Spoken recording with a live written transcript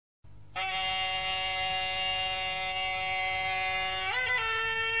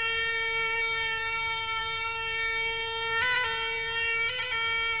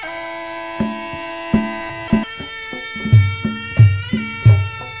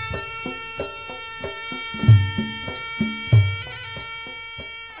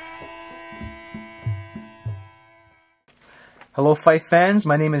Hello, fight fans.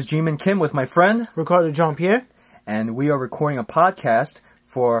 My name is Jimin Kim with my friend Ricardo Jean-Pierre. And we are recording a podcast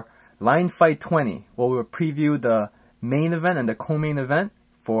for Line Fight 20, where we will preview the main event and the co-main event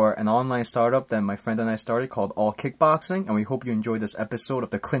for an online startup that my friend and I started called AllKickboxing, and we hope you enjoy this episode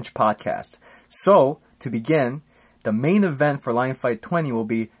of the Clinch podcast. So, to begin, the main event for Line Fight 20 will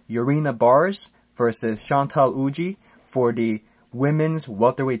be Jorina Baars versus Chantal Ughi for the Women's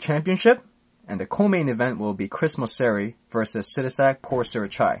Welterweight Championship, and the co-main event will be Cris Mauceri versus Sittisak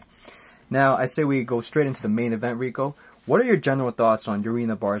Chai. Now, I say we go straight into the main event, Rico. What are your general thoughts on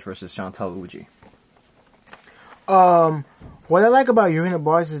Jorina Baars versus Chantal Ughi? What I like about Jorina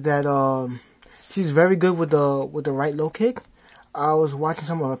Baars is that she's very good with the right low kick. I was watching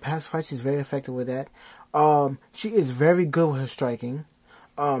some of her past fights. She's very effective with that. She is very good with her striking.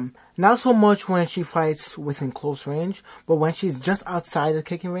 Not so much when she fights within close range, but when she's just outside the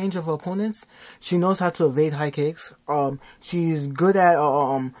kicking range of her opponents, she knows how to evade high kicks. She's good at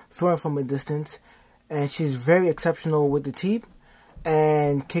throwing from a distance, and she's very exceptional with the teep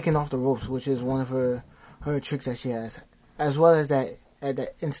and kicking off the ropes, which is one of her tricks that she has, as well as that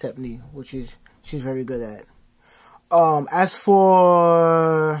instep knee, which she's very good at. As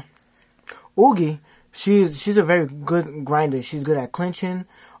for Ughi, she's a very good grinder. She's good at clinching.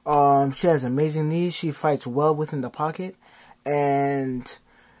 She has amazing knees. She fights well within the pocket, and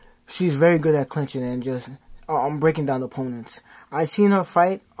she's very good at clinching and just breaking down opponents. I seen her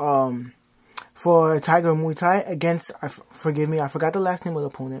fight for Tiger Muay Thai against, forgive me, I forgot the last name of the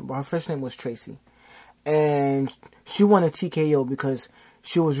opponent, but her first name was Tracy, and she won a TKO because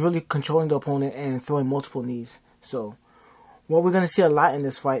she was really controlling the opponent and throwing multiple knees. So what we're gonna see a lot in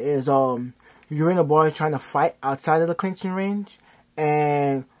this fight is Jorina Baars trying to fight outside of the clinching range,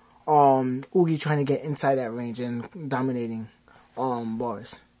 and Ughi trying to get inside that range and dominating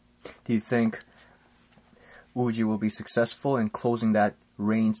Baars. Do you think Ughi will be successful in closing that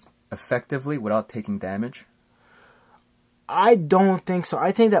range effectively without taking damage? I don't think so.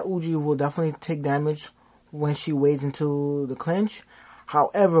 I think that Ughi will definitely take damage when she wades into the clinch.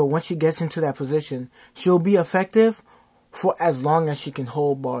 However, once she gets into that position, she'll be effective for as long as she can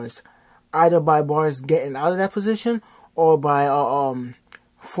hold Baars, either by Baars getting out of that position or by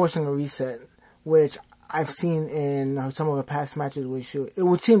forcing a reset, which I've seen in some of her past matches where it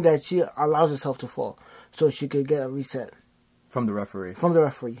would seem that she allows herself to fall so she could get a reset. From the referee. From the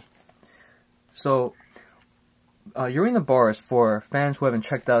referee. So, Jorina Baars, for fans who haven't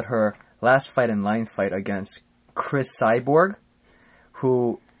checked out her last fight and line fight against Cris Cyborg,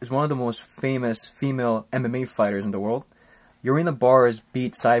 who is one of the most famous female MMA fighters in the world, Jorina Baars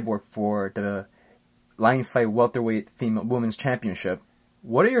beat Cyborg for the line fight welterweight female women's championship.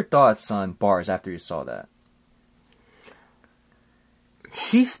 What are your thoughts on Baars after you saw that?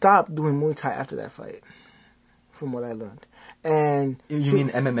 She stopped doing Muay Thai after that fight, from what I learned. And you mean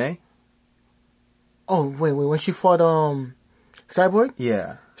MMA? Oh, wait, when she fought Cyborg?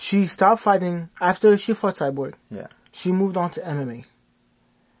 Yeah. She stopped fighting after she fought Cyborg. Yeah. She moved on to MMA.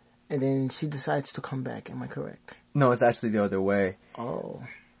 And then she decides to come back. Am I correct? No, it's actually the other way. Oh.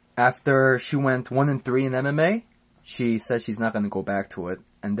 After she went 1-3 in MMA, she said she's not going to go back to it,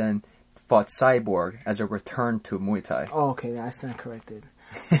 and then fought Cyborg as a return to Muay Thai. Oh, okay, I stand corrected.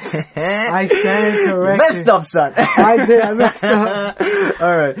 I stand corrected. You messed up, son. I messed up.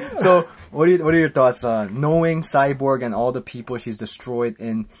 All right. So, what are your thoughts on knowing Cyborg and all the people she's destroyed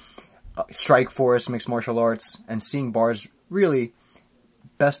in Strikeforce, mixed martial arts, and seeing Baars really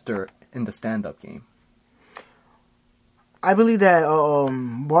bester in the stand-up game? I believe that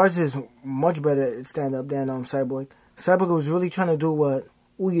Baars is much better at stand-up than Cyborg. Cyborg was really trying to do what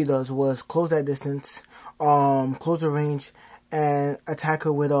Ughi does, was close that distance, close the range, and attack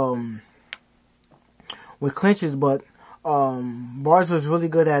her with clinches. But Baars was really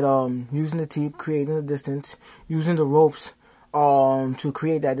good at using the teep, creating the distance, using the ropes to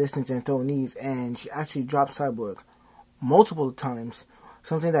create that distance and throw knees. And she actually dropped Cyborg multiple times.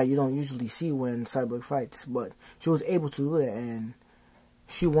 Something that you don't usually see when Cyborg fights, but she was able to do that, and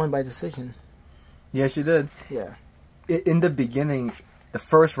she won by decision. Yeah, she did. Yeah. In the beginning, the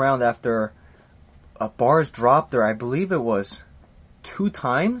first round after Baars dropped her, I believe it was 2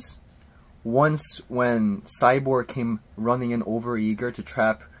 times. Once when Cyborg came running in over-eager to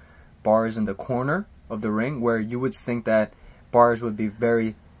trap Baars in the corner of the ring, where you would think that Baars would be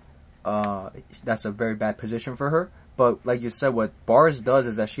that's a very bad position for her. But like you said, what Baars does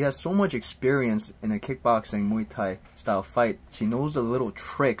is that she has so much experience in a kickboxing Muay Thai style fight. She knows the little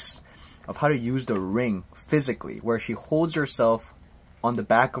tricks of how to use the ring physically, where she holds herself on the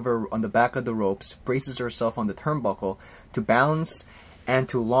back of the ropes, braces herself on the turnbuckle to balance and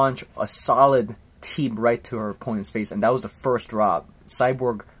to launch a solid teep right to her opponent's face, and that was the first drop.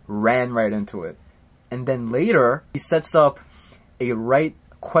 Cyborg ran right into it. And then later, he sets up a right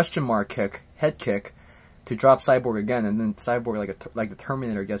question mark kick, head kick, to drop Cyborg again, and then Cyborg, like the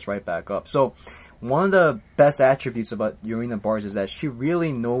Terminator, gets right back up. So one of the best attributes about Jorina Baars is that she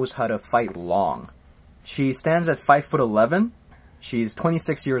really knows how to fight long. She stands at 5'11". She's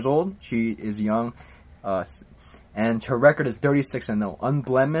 26 years old. She is young, and her record is 36-0,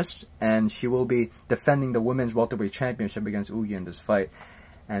 unblemished. And she will be defending the women's welterweight championship against Ughi in this fight.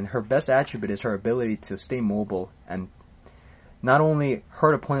 And her best attribute is her ability to stay mobile and not only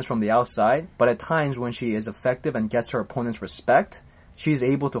hurt opponents from the outside, but at times when she is effective and gets her opponent's respect, she's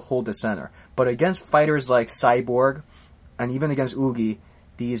able to hold the center. But against fighters like Cyborg, and even against Ughi,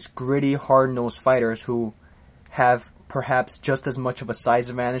 these gritty, hard-nosed fighters who have perhaps just as much of a size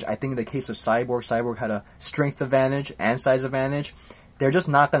advantage. I think in the case of Cyborg had a strength advantage and size advantage. They're just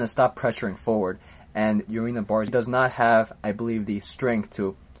not going to stop pressuring forward. And Jorina Baars does not have, I believe, the strength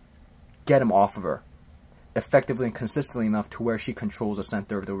to get him off of her effectively and consistently enough to where she controls the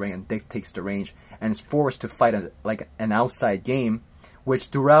center of the ring and dictates the range and is forced to fight like an outside game, which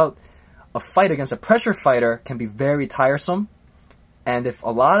throughout a fight against a pressure fighter can be very tiresome. And if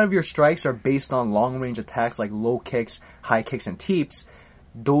a lot of your strikes are based on long-range attacks like low kicks, high kicks, and teeps,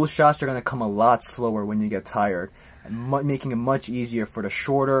 those shots are going to come a lot slower when you get tired, and making it much easier for the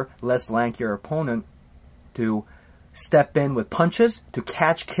shorter, less lankier opponent to step in with punches, to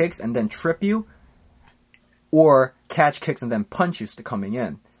catch kicks and then trip you, or catch kicks and then punch you coming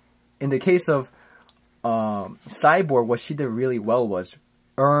in. In the case of Cyborg, what she did really well was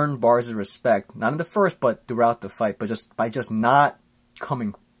earn Baars' respect, not in the first, but throughout the fight, but by just not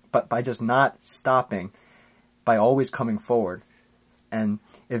stopping, by always coming forward. And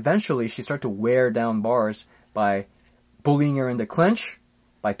eventually, she started to wear down Baars by bullying her into clinch,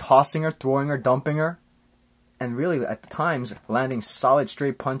 by tossing her, throwing her, dumping her, and really at times landing solid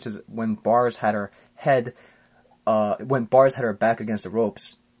straight punches when Baars had her head. When Baars had her back against the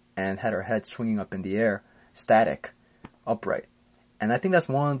ropes and had her head swinging up in the air, static, upright. And I think that's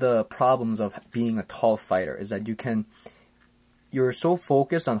one of the problems of being a tall fighter, is that you're so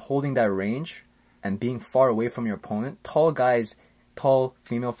focused on holding that range and being far away from your opponent. Tall guys, tall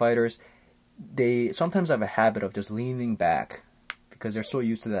female fighters, they sometimes have a habit of just leaning back because they're so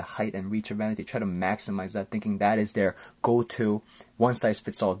used to the height and reach advantage. They try to maximize that, thinking that is their go-to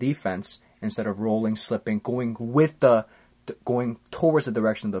one-size-fits-all defense, instead of rolling, slipping, going towards the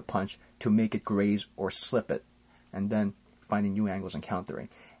direction of the punch to make it graze or slip it, and then finding new angles and countering.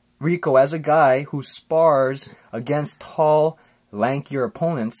 Rico, as a guy who spars against tall, lankier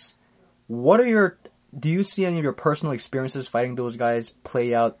opponents, do you see any of your personal experiences fighting those guys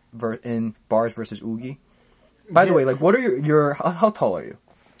play out in Baars versus Ughi? By the way, like, what are how tall are you?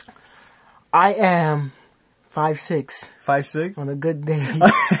 I am 5'6". 5'6"? On a good day.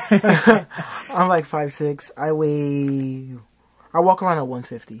 I'm like 5'6". I walk around at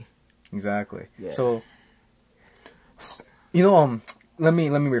 150. Exactly. Yeah. So, let me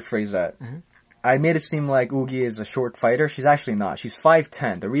rephrase that. Mm-hmm. I made it seem like Ughi is a short fighter. She's actually not. She's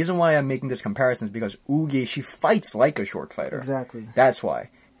 5'10". The reason why I'm making this comparison is because Ughi, she fights like a short fighter. Exactly. That's why.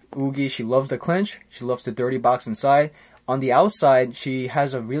 Ughi, she loves the clinch. She loves the dirty box inside. On the outside, she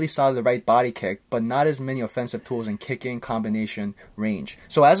has a really solid right body kick, but not as many offensive tools in kicking, combination, range.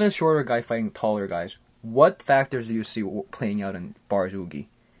 So as a shorter guy fighting taller guys, what factors do you see playing out in Baars Ughi?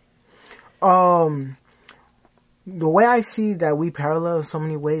 The way I see that we parallel in so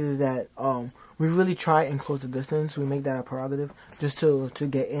many ways is that we really try and close the distance. We make that a prerogative just to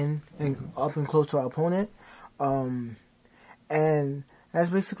get in and up and close to our opponent. And that's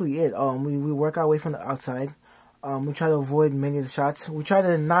basically it. We work our way from the outside. We try to avoid many of the shots. We try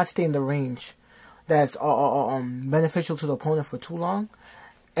to not stay in the range that's beneficial to the opponent for too long.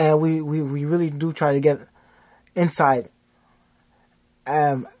 And we really do try to get inside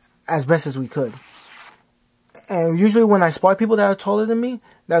as best as we could. And usually when I spar people that are taller than me,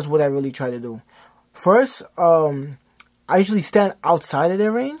 that's what I really try to do. First, I usually stand outside of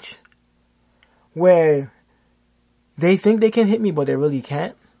their range, where they think they can hit me, but they really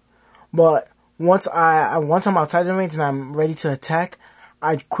can't. But once I'm outside the range and I'm ready to attack,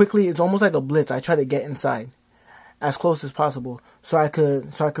 it's almost like a blitz. I try to get inside as close as possible so I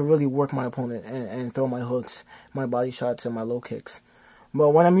could really work my opponent and throw my hooks, my body shots, and my low kicks. But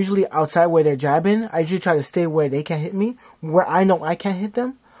when I'm usually outside where they're jabbing, I usually try to stay where they can't hit me, where I know I can't hit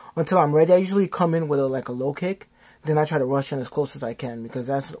them, until I'm ready. I usually come in with a low kick, then I try to rush in as close as I can, because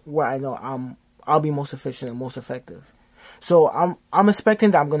that's where I know I'll be most efficient and most effective. So I'm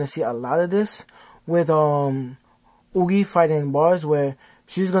expecting that I'm gonna see a lot of this with Ughi fighting Baars, where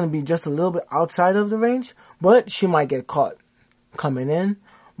she's going to be just a little bit outside of the range, but she might get caught coming in.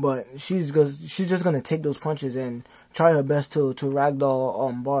 But she's just going to take those punches and try her best to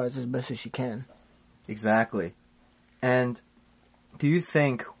ragdoll Baars as best as she can. Exactly. And do you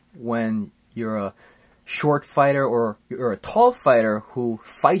think when you're a short fighter or you're a tall fighter who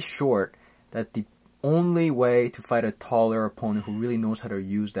fights short, that the only way to fight a taller opponent who really knows how to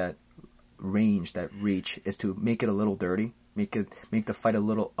use that range, that reach, is to make it a little dirty, make the fight a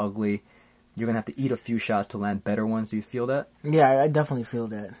little ugly? You're going to have to eat a few shots to land better ones. Do you feel that? Yeah, I definitely feel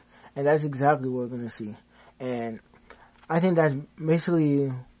that. And that's exactly what we're going to see. And I think that's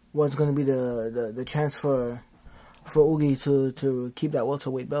basically what's going to be the chance for Ughi to keep that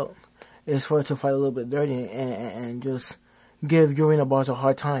welterweight belt, is for her to fight a little bit dirty and just give Jorina Baars a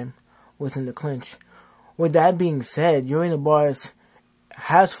hard time within the clinch. With that being said, Jorina Baars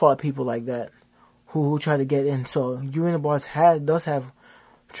has fought people like that who try to get in. So Jorina Baars does have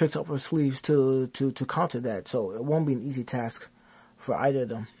tricks up her sleeves to counter that. So it won't be an easy task for either of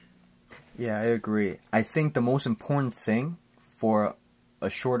them. Yeah, I agree. I think the most important thing for a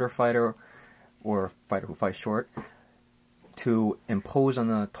shorter fighter or a fighter who fights short to impose on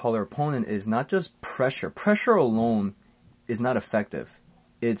a taller opponent is not just pressure. Pressure alone is not effective.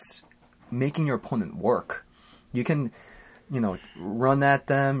 It's making your opponent work. You can, run at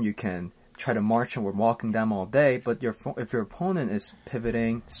them. You can try to march and we're walking them all day. But if your opponent is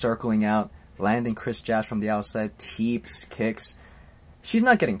pivoting, circling out, landing crisp jabs from the outside, teeps, kicks, she's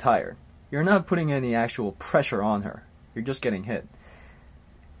not getting tired. You're not putting any actual pressure on her. You're just getting hit.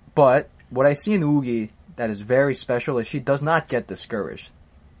 But what I see in Ughi that is very special is she does not get discouraged.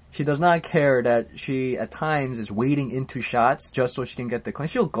 She does not care that she, at times, is wading into shots just so she can get the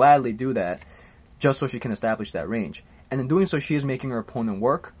clinch. She'll gladly do that just so she can establish that range. And in doing so, she is making her opponent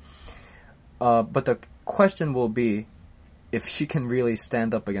work. But the question will be if she can really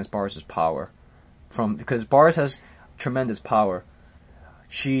stand up against Baars' power. Because Baars has tremendous power.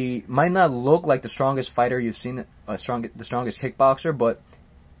 She might not look like the strongest fighter you've seen, the strongest kickboxer, but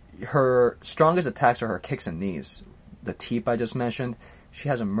her strongest attacks are her kicks and knees. The teep I just mentioned, she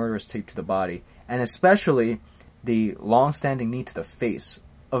has a murderous teep to the body. And especially the long-standing knee to the face.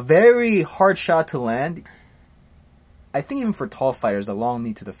 A very hard shot to land. I think even for tall fighters, a long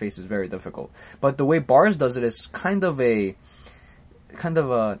knee to the face is very difficult. But the way Baars does it is kind of a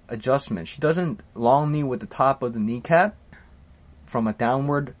adjustment. She doesn't long knee with the top of the kneecap from an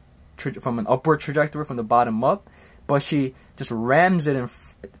upward trajectory from the bottom up, but she just rams it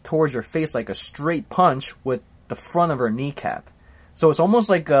towards your face like a straight punch with the front of her kneecap. So it's almost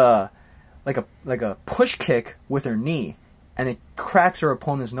like a push kick with her knee, and it cracks her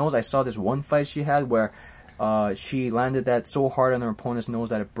opponent's nose. I saw this one fight she had where she landed that so hard on her opponent's nose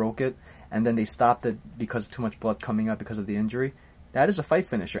that it broke it, and then they stopped it because of too much blood coming out because of the injury. That is a fight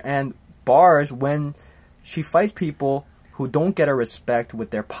finisher. And Baars, when she fights people who don't get her respect with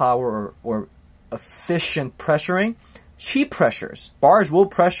their power or efficient pressuring, she pressures. Baars will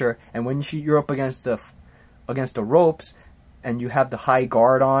pressure, and when you're up against the ropes and you have the high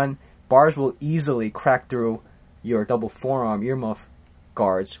guard on, Baars will easily crack through your double forearm earmuff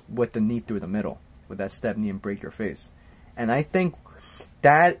guards with the knee through the middle, with that step knee, and break your face. And I think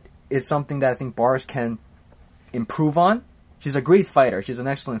that is something that I think Baars can improve on. She's a great fighter. She's an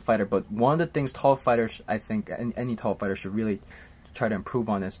excellent fighter. But one of the things tall fighters, I think, any tall fighter should really try to improve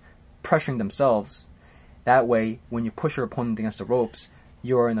on is pressuring themselves. That way, when you push your opponent against the ropes,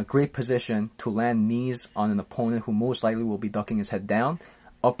 you're in a great position to land knees on an opponent who most likely will be ducking his head down.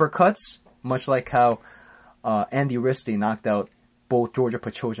 Uppercuts, much like how Andy Risty knocked out both Georgia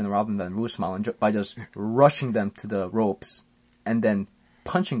Pachosian and Robin Van Roosmalen by just rushing them to the ropes and then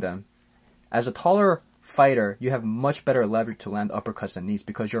punching them. As a taller fighter, you have much better leverage to land uppercuts and knees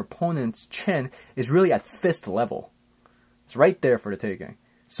because your opponent's chin is really at fist level. It's right there for the taking.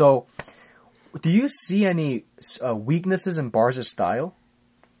 So, do you see any weaknesses in Baars' style?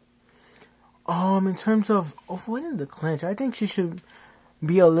 In terms of avoiding the clinch, I think she should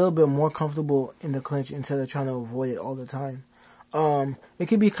be a little bit more comfortable in the clinch instead of trying to avoid it all the time. It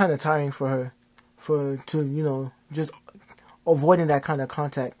could be kind of tiring for her to just avoiding that kind of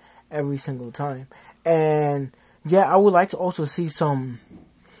contact every single time. And yeah, I would like to also see some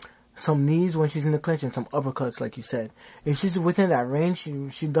knees when she's in the clinch and some uppercuts, like you said. If she's within that range,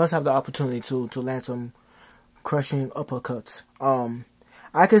 she does have the opportunity to land some crushing uppercuts.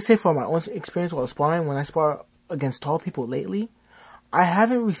 I could say from my own experience while sparring, when I spar against tall people lately, I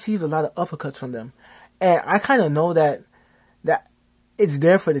haven't received a lot of uppercuts from them. And I kind of know that it's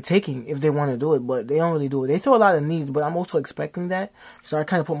there for the taking if they want to do it, but they don't really do it. They throw a lot of knees, but I'm also expecting that. So I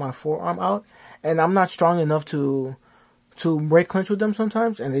kind of put my forearm out, and I'm not strong enough to break clinch with them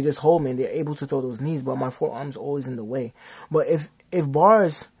sometimes, and they just hold me and they're able to throw those knees, but my forearm's always in the way. But if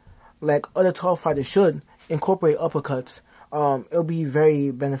Baars, like other tall fighters should, incorporate uppercuts, it'll be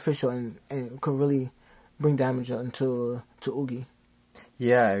very beneficial and it could really bring damage to Ughi.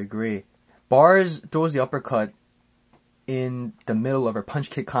 Yeah, I agree. Baars throws the uppercut in the middle of her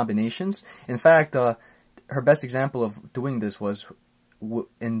punch-kick combinations. In fact, her best example of doing this was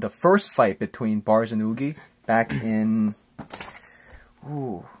in the first fight between Baars and Ughi back in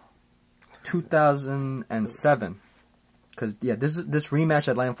 2007. Because, yeah, this rematch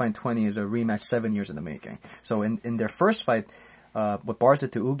at Lion Fight 20 is a rematch 7 years in the making. So in their first fight, what Baars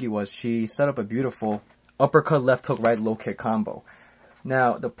did to Ughi was she set up a beautiful uppercut, left hook, right low kick combo.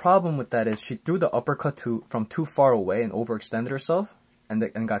 Now, the problem with that is she threw the uppercut from too far away and overextended herself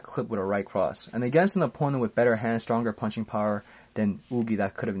and got clipped with a right cross. And against an opponent with better hands, stronger punching power than Ughi,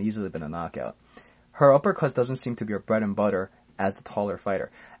 that could have easily been a knockout. Her uppercuts doesn't seem to be her bread and butter as the taller fighter.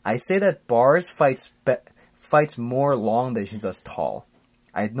 I say that Baars fights more long than she does tall.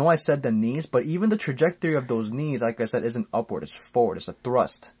 I know I said the knees, but even the trajectory of those knees, like I said, isn't upward, it's forward, it's a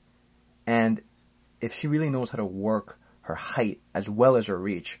thrust. And if she really knows how to work her height as well as her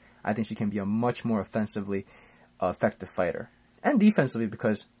reach, I think she can be a much more offensively effective fighter. And defensively,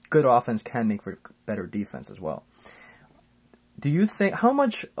 because good offense can make for better defense as well. Do you think, how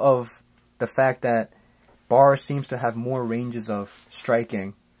much of the fact that Baars seems to have more ranges of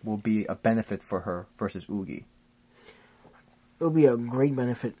striking will be a benefit for her versus Ughi? It'll be a great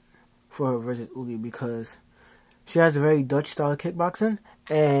benefit for her versus Ughi because she has a very Dutch style of kickboxing,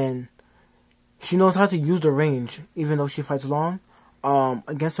 and she knows how to use the range, even though she fights long,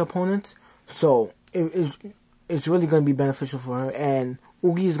 against her opponents. So it's really going to be beneficial for her. And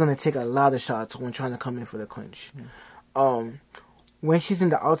Ughi is going to take a lot of shots when trying to come in for the clinch. When she's in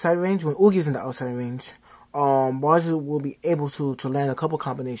the outside range, when Ughi is in the outside range, Baars will be able to land a couple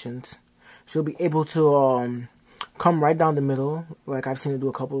combinations. She'll be able to come right down the middle, like I've seen her do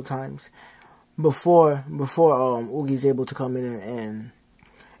a couple of times, before Ughi is able to come in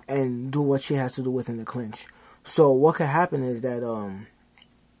and do what she has to do within the clinch. So what could happen is that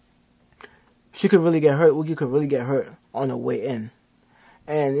she could really get hurt. Ughi could really get hurt on her way in,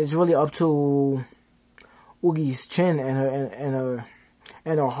 and it's really up to Ughi's chin and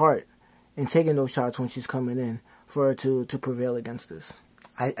her heart in taking those shots when she's coming in for her to prevail against this.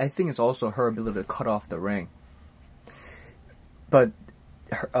 I think it's also her ability to cut off the ring. But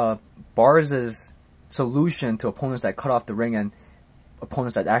Baars' solution to opponents that cut off the ring and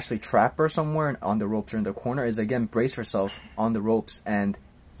opponents that actually trap her somewhere on the ropes or in the corner is, again, brace herself on the ropes and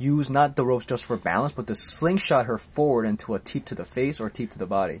use not the ropes just for balance, but to slingshot her forward into a teep to the face or teep to the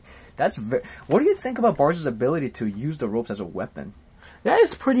body. What do you think about Baars' ability to use the ropes as a weapon? That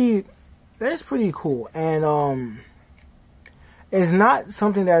is pretty cool, and it's not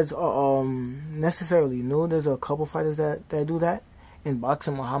something that's necessarily new. There's a couple fighters that do that. In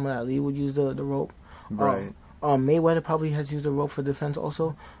boxing, Muhammad Ali would use the rope. Right. Mayweather probably has used the rope for defense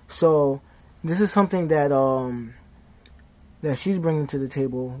also. So this is something that that she's bringing to the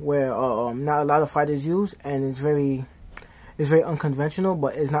table, where not a lot of fighters use, and it's very unconventional,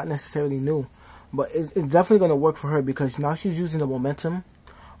 but it's not necessarily new. But it's definitely going to work for her because now she's using the momentum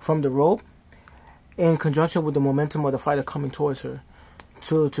from the rope in conjunction with the momentum of the fighter coming towards her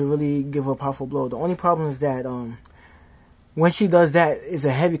to really give her a powerful blow. The only problem is that when she does that, it's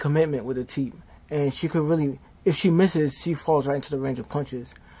a heavy commitment with the teep, and she could really, if she misses, she falls right into the range of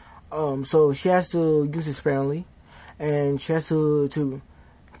punches. So she has to use it sparingly, and she has to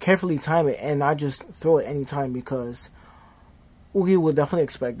carefully time it and not just throw it any time, because Ughi will definitely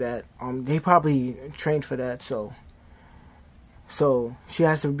expect that. They probably trained for that, so she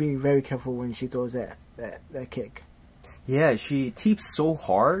has to be very careful when she throws that kick. Yeah, she teeps so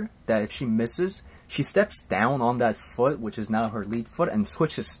hard that if she misses, she steps down on that foot, which is now her lead foot, and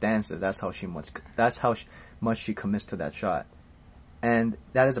switches stances. That's how much she commits to that shot. And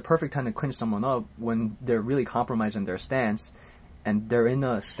that is a perfect time to clinch someone up when they're really compromising their stance, and they're in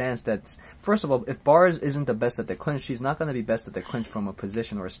a stance that's, first of all, if Baars isn't the best at the clinch, she's not going to be best at the clinch from a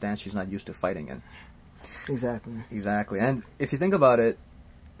position or a stance she's not used to fighting in. Exactly. And if you think about it,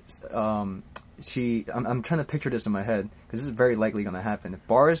 I'm trying to picture this in my head, because this is very likely going to happen. If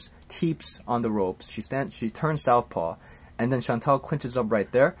Baars teeps on the ropes, she turns southpaw, and then Chantal clinches up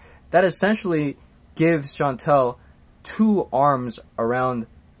right there, that essentially gives Chantal two arms around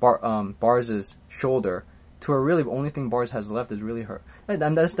Baars' shoulder, to where really the only thing Baars has left is really her.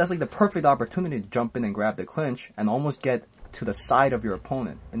 And that's like the perfect opportunity to jump in and grab the clinch and almost get to the side of your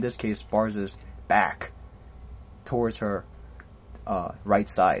opponent. In this case, Baars' back towards her right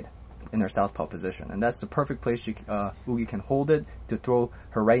side. in her southpaw position, and that's the perfect place Ughi can hold it to throw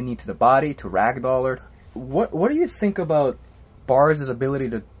her right knee to the body to ragdoll her. What do you think about Baars' ability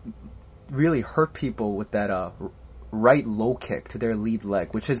to really hurt people with that right low kick to their lead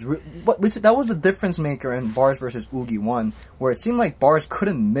leg, which that was the difference maker in Baars versus Ughi 1, where it seemed like Baars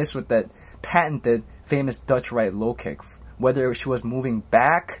couldn't miss with that patented famous Dutch right low kick, whether she was moving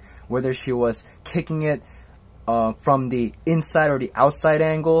back, whether she was kicking it from the inside or the outside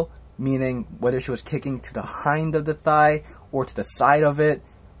angle, meaning whether she was kicking to the hind of the thigh or to the side of it,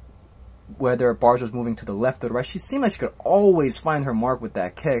 whether Baars was moving to the left or the right. She seemed like she could always find her mark with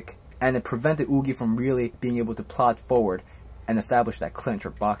that kick, and it prevented Ughi from really being able to plod forward and establish that clinch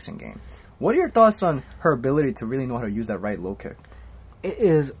or boxing game. What are your thoughts on her ability to really know how to use that right low kick? It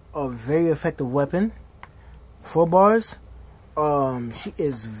is a very effective weapon for Baars. She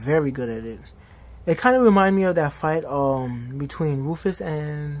is very good at it. It kind of reminded me of that fight between Rufus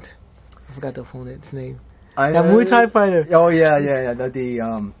and I forgot the opponent's name. That Muay Thai fighter. Oh yeah.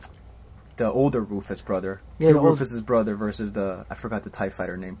 The older Rufus brother. Yeah, Rufus's brother versus I forgot the Thai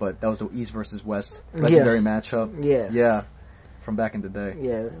fighter name, but that was the East versus West legendary matchup. Yeah. From back in the day.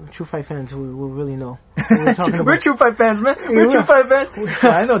 Yeah, True Fight fans will really know. We're True Fight fans, man. We're True Fight fans. Yeah,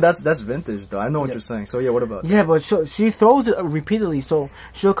 I know that's vintage though. I know what you're saying. So yeah, what about? Yeah, but she throws it repeatedly. So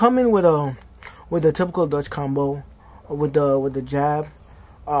she'll come in with a typical Dutch combo, with the jab,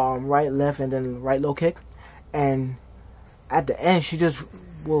 right left and then right low kick, and at the end she just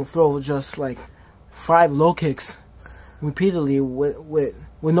will throw just like 5 low kicks repeatedly with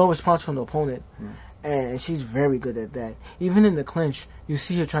no response from the opponent. And she's very good at that. Even in the clinch, you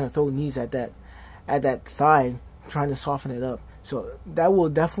see her trying to throw knees at that thigh, trying to soften it up. So that will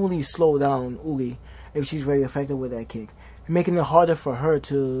definitely slow down Ughi if she's very effective with that kick, making it harder for her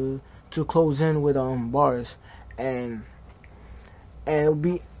to close in with Baars, and it'll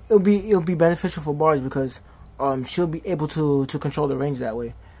be beneficial for Baars because she'll be able to control the range that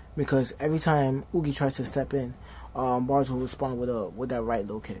way, because every time Ughi tries to step in, Baars will respond with that right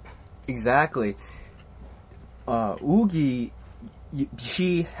low kick. Exactly. Ughi,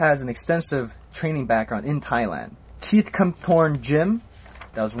 she has an extensive training background in Thailand. Keith Kempthorne Gym,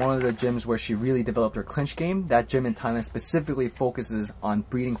 that was one of the gyms where she really developed her clinch game. That gym in Thailand specifically focuses on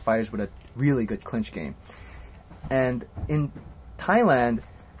breeding fighters with a really good clinch game. And in Thailand,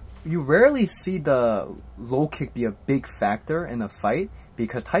 you rarely see the low kick be a big factor in a fight,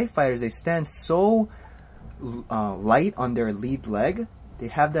 because Thai fighters, they stand so light on their lead leg. They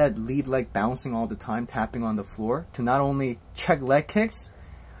have that lead leg bouncing all the time, tapping on the floor, to not only check leg kicks,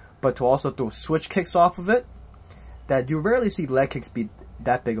 but to also throw switch kicks off of it, that you rarely see leg kicks be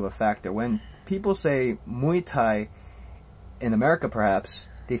that big of a factor. When people say Muay Thai in America, perhaps,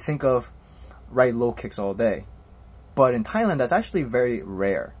 they think of right low kicks all day. But in Thailand, that's actually very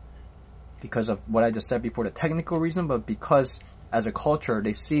rare, because of what I just said before, the technical reason, but because as a culture,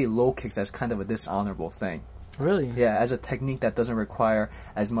 they see low kicks as kind of a dishonorable thing. Really? Yeah, as a technique that doesn't require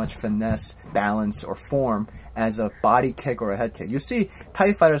as much finesse, balance, or form as a body kick or a head kick. You see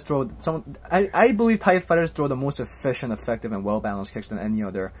Thai fighters throw I believe Thai fighters throw the most efficient, effective, and well-balanced kicks than any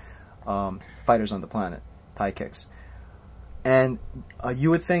other fighters on the planet. Thai kicks. And you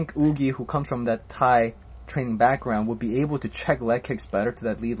would think Ughi, who comes from that Thai training background, would be able to check leg kicks better to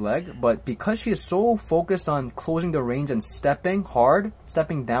that lead leg, but because she is so focused on closing the range and stepping hard,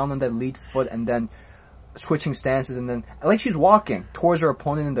 stepping down on that lead foot and then switching stances, and then like she's walking towards her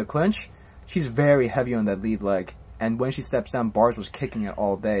opponent in the clinch, she's very heavy on that lead leg. And when she steps down, Baars was kicking it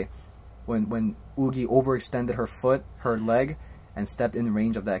all day. When Ughi overextended her foot, her leg, and stepped in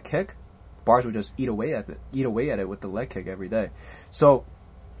range of that kick, Baars would just eat away at it with the leg kick every day. So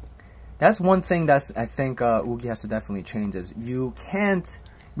that's one thing that's I think Ughi has to definitely change. Is you can't.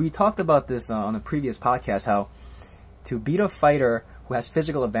 We talked about this on a previous podcast, how to beat a fighter who has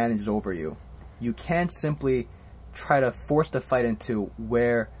physical advantages over you, you can't simply try to force the fight into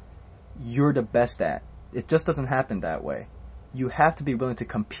where you're the best at. It just doesn't happen that way. You have to be willing to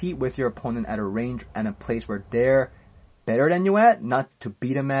compete with your opponent at a range and a place where they're better than you at, not to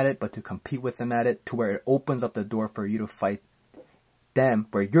beat them at it, but to compete with them at it, to where it opens up the door for you to fight them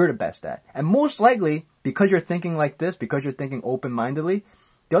where you're the best at. And most likely, because you're thinking like this, because you're thinking open-mindedly,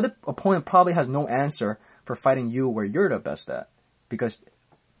 the other opponent probably has no answer for fighting you where you're the best at. Because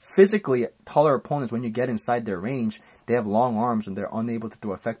physically taller opponents, when you get inside their range, they have long arms and they're unable to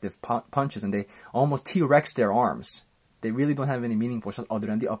throw effective punches, and they almost T-Rex their arms. They really don't have any meaningful shots other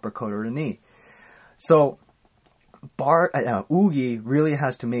than the uppercut or the knee. So Ughi really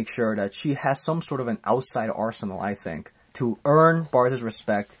has to make sure that she has some sort of an outside arsenal, I think, to earn Baars'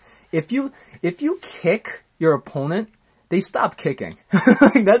 respect. If you kick your opponent they stop kicking.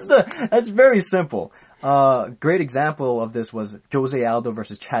 That's very simple. Great example of this was Jose Aldo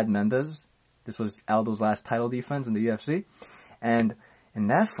versus Chad Mendes. This was Aldo's last title defense in the UFC. And in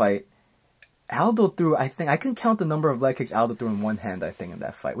that fight, Aldo threw, I think, I can count the number of leg kicks Aldo threw in one hand, I think, in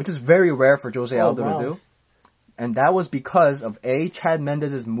that fight, which is very rare for Jose Aldo to do. And that was because of, A, Chad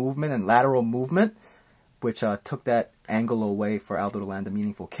Mendes' movement and lateral movement, which took that angle away for Aldo to land a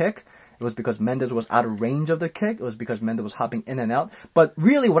meaningful kick. It was because Mendes was out of range of the kick. It was because Mendes was hopping in and out. But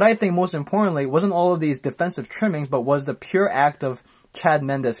really, what I think most importantly wasn't all of these defensive trimmings, but was the pure act of Chad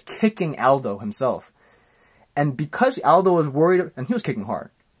Mendes kicking Aldo himself. And because Aldo was worried, and he was kicking hard,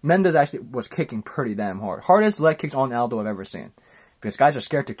 Mendes actually was kicking pretty damn hard. Hardest leg kicks on Aldo I've ever seen. Because guys are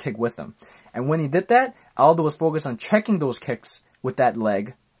scared to kick with him. And when he did that, Aldo was focused on checking those kicks with that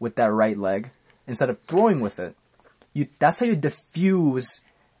leg, with that right leg, instead of throwing with it. That's how you diffuse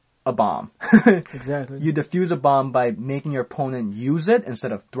a bomb. Exactly. You diffuse a bomb by making your opponent use it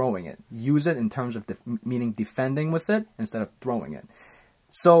instead of throwing it. Use it in terms of meaning defending with it instead of throwing it.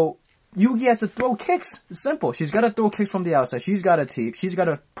 So Ughi has to throw kicks. It's simple. She's got to throw kicks from the outside. She's got to teep. She's got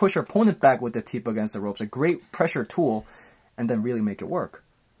to push her opponent back with the teep against the ropes. A great pressure tool, and then really make it work.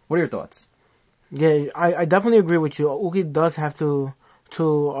 What are your thoughts? Yeah, I definitely agree with you. Ughi does have to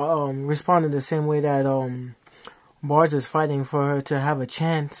respond in the same way that Baars is fighting, for her to have a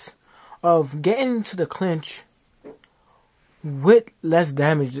chance of getting to the clinch with less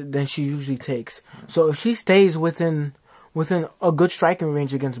damage than she usually takes. So if she stays within a good striking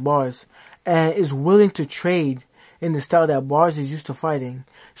range against Baars and is willing to trade in the style that Baars is used to fighting,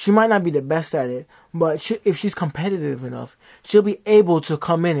 she might not be the best at it, but if she's competitive enough, she'll be able to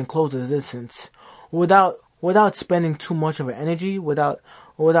come in and close the distance without spending too much of her energy,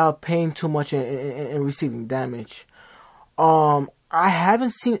 without paying too much and receiving damage. I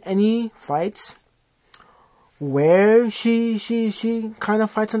haven't seen any fights where she kind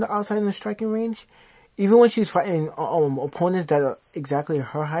of fights on the outside in the striking range. Even when she's fighting opponents that are exactly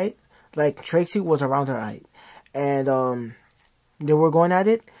her height, like Tracy was around her height, and they were going at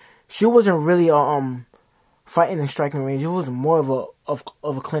it, she wasn't really fighting in striking range. It was more of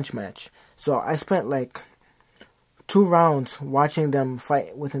a clinch match. So I spent like 2 rounds watching them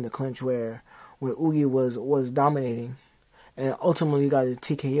fight within the clinch where Ughi was dominating, and ultimately got a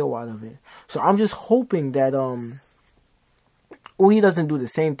TKO out of it. So I'm just hoping that Ughi doesn't do the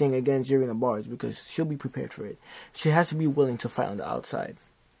same thing against Jorina Baars, because she'll be prepared for it. She has to be willing to fight on the outside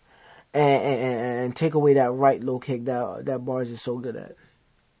and take away that right low kick that Baars is so good at.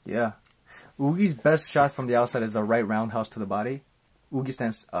 Yeah. Ughi's best shot from the outside is a right roundhouse to the body. Ughi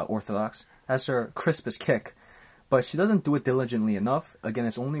stands orthodox. That's her crispest kick. But she doesn't do it diligently enough. Again,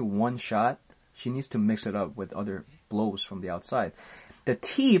 it's only one shot. She needs to mix it up with other blows from the outside. The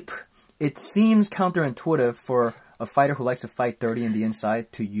teep, it seems counterintuitive for a fighter who likes to fight dirty in the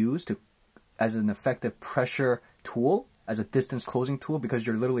inside to use as an effective pressure tool, as a distance closing tool, because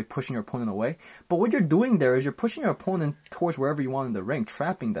you're literally pushing your opponent away. But what you're doing there is you're pushing your opponent towards wherever you want in the ring,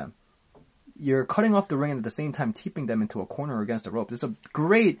 trapping them. You're cutting off the ring and at the same time teeping them into a corner or against the rope. It's a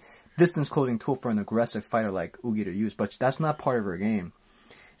great distance closing tool for an aggressive fighter like Ughi to use, but that's not part of her game.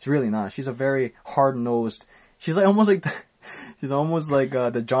 It's really not. She's a very hard-nosed. She's almost like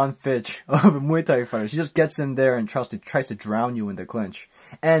the John Fitch of a Muay Thai fighter. She just gets in there and tries to drown you in the clinch.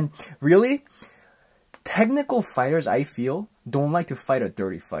 And really, technical fighters, I feel, don't like to fight a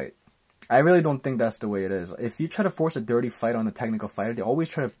dirty fight. I really don't think that's the way it is. If you try to force a dirty fight on a technical fighter, they always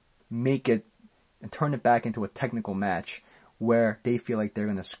try to make it and turn it back into a technical match where they feel like they're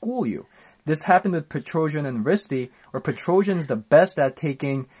going to school you. This happened with Petrosian and Risti, where Petrosian's the best at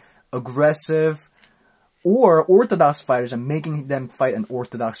taking aggressive or orthodox fighters and making them fight an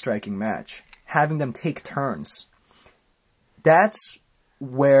orthodox striking match, having them take turns. That's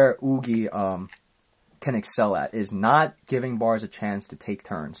where Ughi can excel at, is not giving Baars a chance to take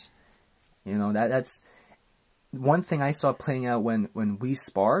turns. You know, that's one thing I saw playing out when we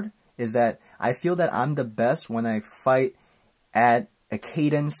sparred, is that I feel that I'm the best when I fight at a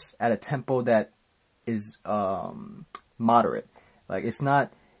cadence, at a tempo that is moderate. Like, this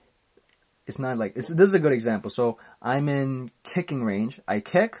is a good example. So I'm in kicking range. I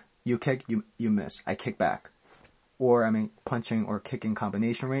kick, you miss. I kick back. Or I'm in punching or kicking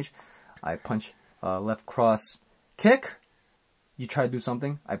combination range. I punch left cross kick. You try to do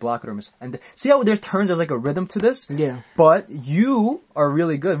something, I block it or miss. And see how there's turns, there's like a rhythm to this? Yeah. But you are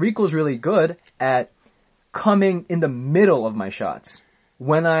really good. Rico's really good at coming in the middle of my shots.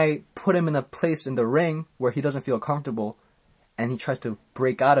 When I put him in a place in the ring where he doesn't feel comfortable and he tries to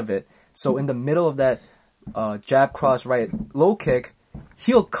break out of it. So in the middle of that jab cross right low kick,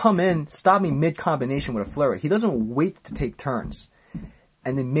 he'll come in, stop me mid-combination with a flurry. He doesn't wait to take turns.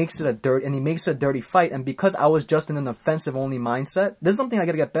 And he makes it a dirty fight. And because I was just in an offensive-only mindset, this is something I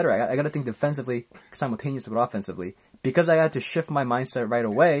got to get better at. I got to think defensively simultaneously with offensively. Because I had to shift my mindset right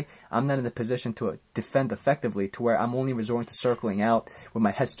away, I'm not in a position to defend effectively to where I'm only resorting to circling out with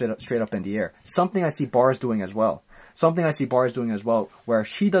my head straight up in the air. Something I see Baars doing as well. Where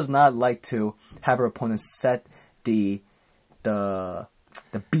she does not like to have her opponent set the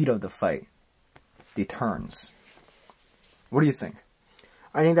beat of the fight, the turns. What do you think?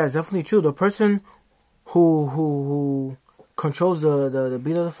 I think that's definitely true. The person who controls the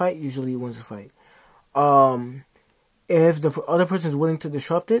beat of the fight usually wins the fight. If the other person is willing to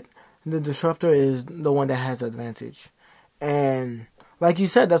disrupt it, the disruptor is the one that has the advantage. And like you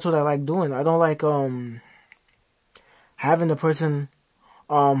said, that's what I like doing. I don't like having the person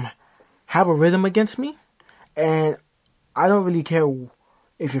have a rhythm against me, and I don't really care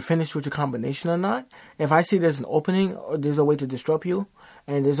if you're finished with your combination or not. If I see there's an opening or there's a way to disrupt you,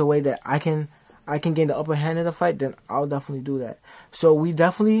 and there's a way that I can gain the upper hand in the fight, then I'll definitely do that. So we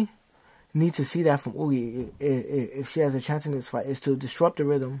definitely need to see that from Ughi if she has a chance in this fight, is to disrupt the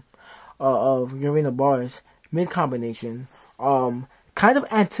rhythm of Jorina Baars mid-combination, kind of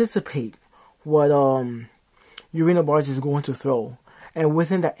anticipate what Jorina Baars is going to throw, and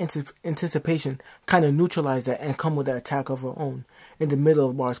within that anticipation, kind of neutralize that and come with an attack of her own in the middle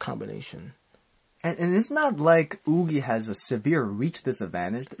of Baars' combination. And it's not like Ughi has a severe reach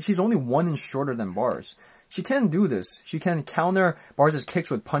disadvantage. She's only 1 inch shorter than Baars. She can do this. She can counter Baars'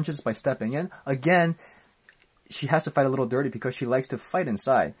 kicks with punches by stepping in. Again, she has to fight a little dirty because she likes to fight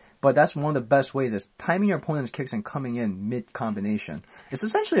inside. But that's one of the best ways, is timing your opponent's kicks and coming in mid-combination. It's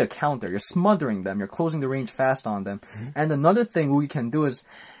essentially a counter. You're smothering them. You're closing the range fast on them. Mm-hmm. And another thing Ughi can do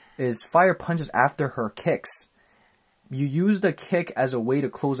is fire punches after her kicks. You use the kick as a way to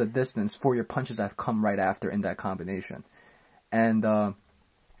close a distance for your punches that come right after in that combination. And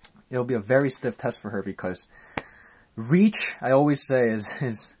it'll be a very stiff test for her because reach, I always say,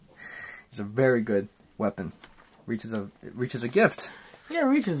 is a very good weapon. Reach is a gift. Yeah,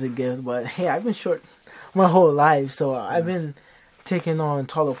 reach is a gift, but hey, I've been short my whole life, so I've been taking on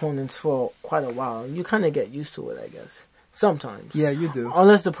tall opponents for quite a while. You kind of get used to it, I guess. Sometimes. Yeah, you do.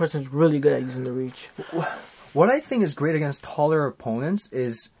 Unless the person's really good at using the reach. What I think is great against taller opponents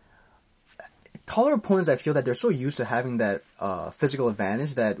is I feel that they're so used to having that physical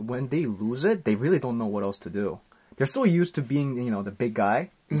advantage that when they lose it, they really don't know what else to do. They're so used to being, the big guy.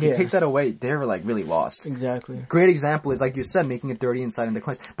 If you take that away, they're like really lost. Exactly. Great example is, like you said, making it dirty inside in the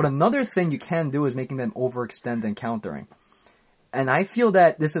clinch. But another thing you can do is making them overextend and countering. And I feel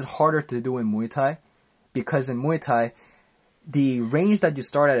that this is harder to do in Muay Thai, because in Muay Thai, the range that you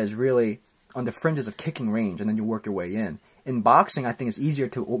start at is really on the fringes of kicking range, and then you work your way in. In boxing, I think it's easier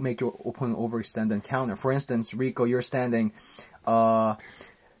to make your opponent overextend and counter. For instance, Rico, you're standing southpaw,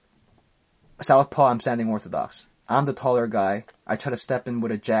 I'm standing orthodox. I'm the taller guy. I try to step in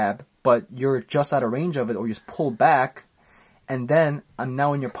with a jab, but you're just out of range of it, or you just pull back, and then I'm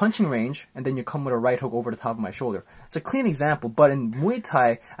now in your punching range, and then you come with a right hook over the top of my shoulder. It's a clean example, but in Muay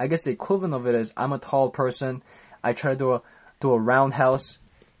Thai, I guess the equivalent of it is I'm a tall person. I try to do a roundhouse,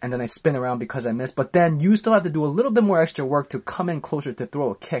 and then I spin around because I missed. But then you still have to do a little bit more extra work to come in closer to throw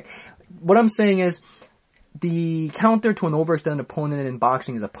a kick. What I'm saying is, the counter to an overextended opponent in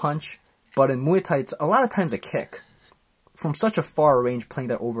boxing is a punch, but in Muay Thai, it's a lot of times a kick. From such a far range playing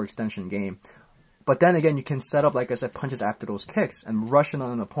that overextension game. But then again, you can set up, like I said, punches after those kicks and rush in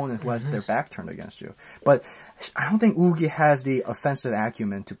on an opponent who has their back turned against you. But I don't think Ughi has the offensive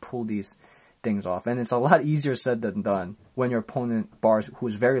acumen to pull these things off. And it's a lot easier said than done when your opponent, Baars, who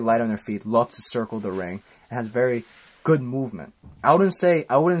is very light on their feet, loves to circle the ring and has very good movement. I wouldn't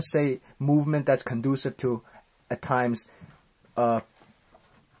say movement that's conducive to, at times,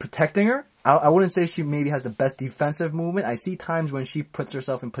 protecting her. I wouldn't say she maybe has the best defensive movement. I see times when she puts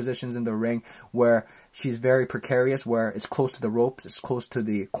herself in positions in the ring where she's very precarious, where it's close to the ropes, it's close to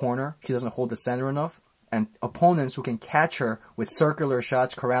the corner. She doesn't hold the center enough. And opponents who can catch her with circular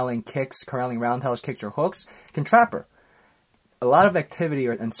shots, corralling kicks, corralling roundhouse kicks or hooks, can trap her. A lot of activity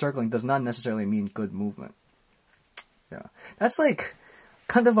and circling does not necessarily mean good movement. Yeah, that's like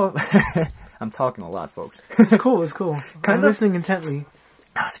kind of a... I'm talking a lot, folks. It's cool, it's cool. I'm listening intently.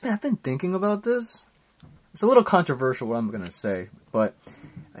 I've been thinking about this. It's a little controversial what I'm going to say, but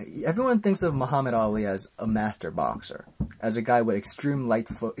everyone thinks of Muhammad Ali as a master boxer, as a guy with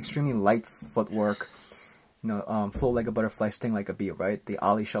extremely light footwork, flow like a butterfly, sting like a bee, right? The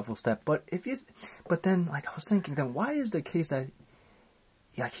Ali shuffle step. But then I was thinking, then why is the case that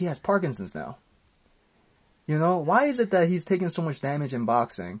he has Parkinson's now? You know, why is it that he's taking so much damage in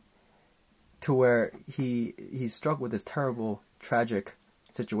boxing to where he's struck with this terrible, tragic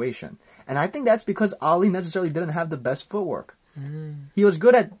situation? And I think that's because Ali necessarily didn't have the best footwork. He was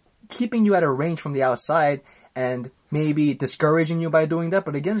good at keeping you at a range from the outside and maybe discouraging you by doing that,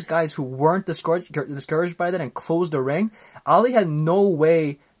 but against guys who weren't discouraged by that and closed the ring, Ali had no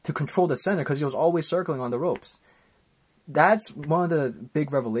way to control the center because he was always circling on the ropes. That's one of the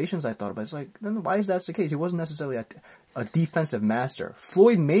big revelations I thought about. It's like, then why is that the case? He wasn't necessarily a defensive master.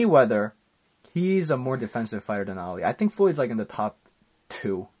 Floyd Mayweather, he's a more defensive fighter than Ali. I think Floyd's like in the top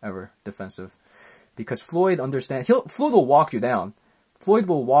 2 ever defensive. Because Floyd understands, Floyd will walk you down. Floyd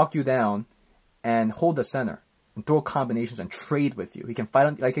will walk you down and hold the center and throw combinations and trade with you. He can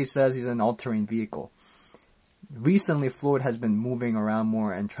fight, like he says, he's an all-terrain vehicle. Recently, Floyd has been moving around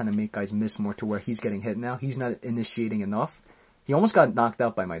more and trying to make guys miss more to where he's getting hit now. He's not initiating enough. He almost got knocked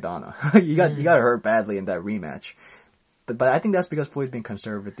out by Maidana. he got hurt badly in that rematch. But I think that's because Floyd's being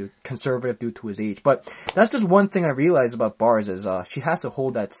conservative due to his age. But that's just one thing I realized about Baars is she has to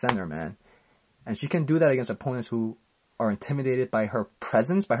hold that center, man. And she can do that against opponents who are intimidated by her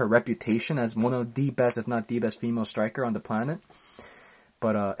presence, by her reputation as one of the best, if not the best, female striker on the planet.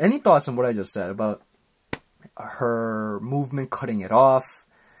 But any thoughts on what I just said about her movement, cutting it off,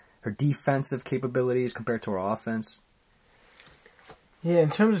 her defensive capabilities compared to her offense? Yeah,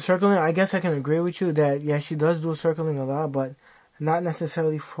 in terms of circling, I guess I can agree with you that, yeah, she does do circling a lot, but not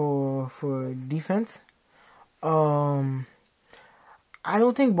necessarily for defense. I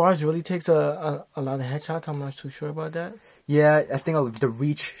don't think Baars really takes a lot of headshots. I'm not too sure about that. Yeah, I think the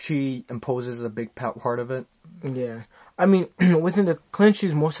reach she imposes is a big part of it. Yeah. I mean, within the clinch,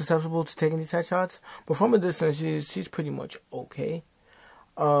 she's more susceptible to taking these headshots. But from a distance, she's pretty much okay.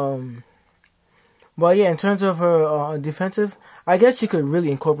 But yeah, in terms of her defensive, I guess she could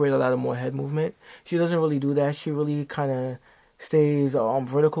really incorporate a lot of more head movement. She doesn't really do that. She really kind of stays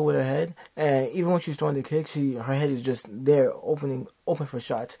vertical with her head, and even when she's throwing the kick, her head is just there, open for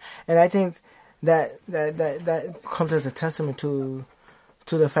shots. And I think that comes as a testament to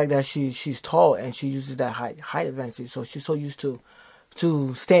the fact that she's tall and she uses that height advantage. So she's so used to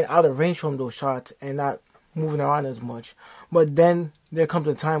staying out of range from those shots and not moving around as much. But then there comes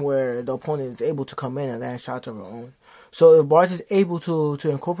a time where the opponent is able to come in and land shots of her own. So if Baars is able to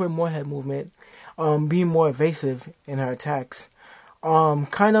incorporate more head movement, be more evasive in her attacks, follow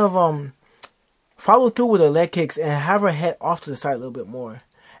through with her leg kicks and have her head off to the side a little bit more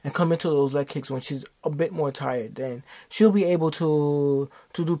and come into those leg kicks when she's a bit more tired, then she'll be able to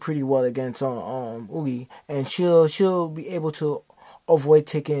do pretty well against Ughi, and she'll be able to avoid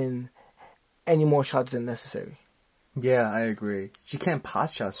taking any more shots than necessary. Yeah, I agree. She can't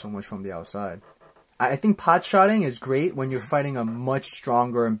pot shot so much from the outside. I think pot shotting is great when you're fighting a much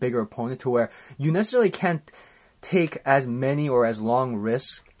stronger and bigger opponent to where you necessarily can't take as many or as long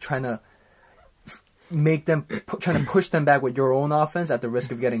risks trying to push them back with your own offense at the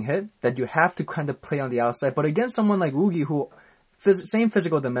risk of getting hit, that you have to kind of play on the outside. But against someone like Ughi, who same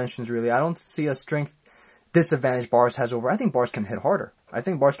physical dimensions really, I don't see a strength disadvantage Baars has over. I think Baars can hit harder. I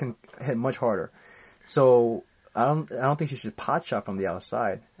think Baars can hit much harder. So I don't think she should pot shot from the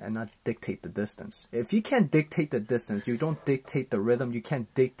outside and not dictate the distance. If you can't dictate the distance, you don't dictate the rhythm, you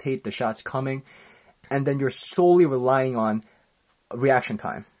can't dictate the shots coming, and then you're solely relying on reaction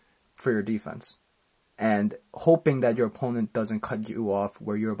time for your defense and hoping that your opponent doesn't cut you off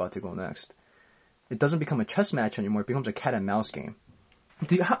where you're about to go next. It doesn't become a chess match anymore. It becomes a cat and mouse game.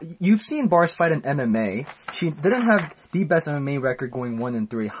 You've seen Baars fight in MMA. She didn't have the best MMA record going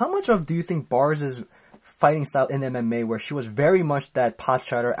 1-3. How much of do you think Baars' fighting style in MMA, where she was very much that pot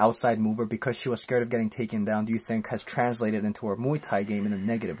shotter, outside mover because she was scared of getting taken down, do you think has translated into her Muay Thai game in a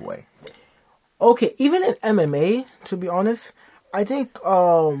negative way? Okay, even in MMA, to be honest, I think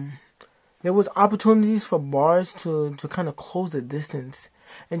there was opportunities for Baars to kind of close the distance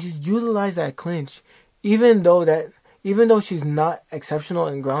and just utilize that clinch, even though she's not exceptional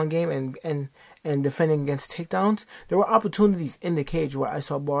in ground game and defending against takedowns. There were opportunities in the cage where I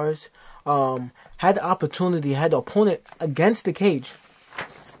saw Baars had the opportunity, had the opponent against the cage,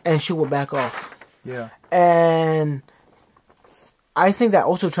 and she would back off. Yeah. And I think that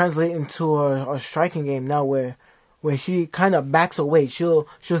also translates into her striking game now, where she kind of backs away. She'll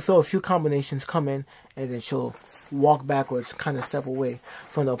throw a few combinations, come in, and then she'll walk backwards, kind of step away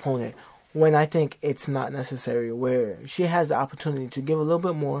from the opponent, when I think it's not necessary, where she has the opportunity to give a little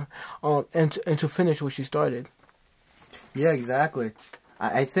bit more and to finish what she started. Yeah, exactly.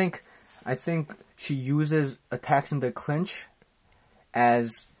 I think she uses attacks in the clinch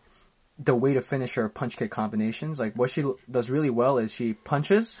as the way to finish her punch kick combinations. Like what she does really well is she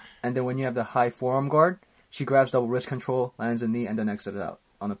punches, and then when you have the high forearm guard, She grabs double wrist control, lands a knee, and then exits out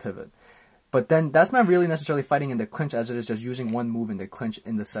on a pivot. But then that's not really necessarily fighting in the clinch as it is just using one move in the clinch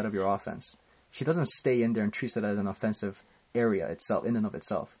in the set of your offense. She doesn't stay in there and treats it as an offensive area itself, in and of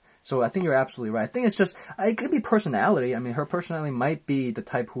itself. So I think you're absolutely right. I think it's just, it could be personality. I mean, her personality might be the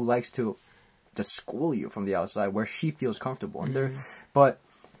type who likes to just school you from the outside where she feels comfortable. And but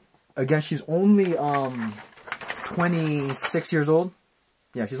again, she's only 26 years old.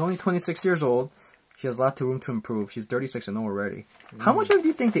 Yeah, she's only 26 years old. She has a lot of room to improve. She's 36-0 already. How much do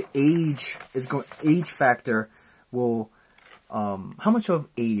you think the age factor will? How much of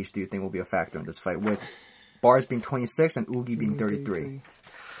age do you think will be a factor in this fight with Baars being 26 and Ughi being 33?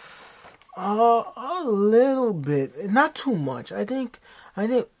 A little bit, not too much. I think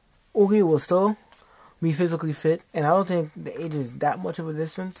Ughi will still be physically fit, and I don't think the age is that much of a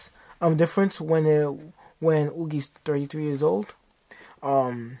difference when Ughi's 33 years old.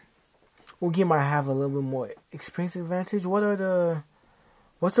 Ughi might have a little bit more experience advantage.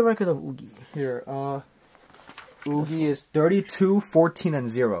 What's the record of Ughi? Here, Ughi is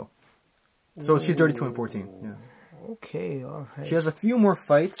 32-14-0. So she's 32-14. Yeah. Okay, all right. She has a few more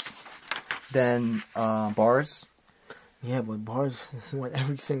fights than Baars. Yeah, but Baars won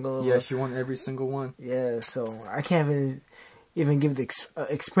every single. Yeah, she won every single one. Yeah, so I can't even give the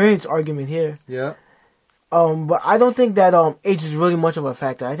experience argument here. Yeah. But I don't think that age is really much of a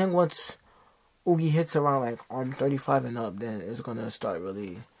factor. I think once Ughi hits around like 35 and up, then it's gonna start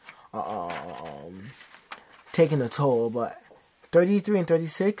really taking a toll. But 33 and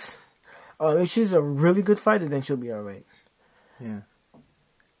 36, if she's a really good fighter, then she'll be alright. Yeah.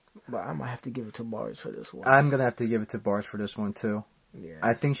 But I might have to give it to Baars for this one. I'm gonna have to give it to Baars for this one too. Yeah.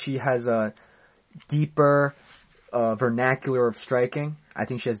 I think she has a deeper vernacular of striking. I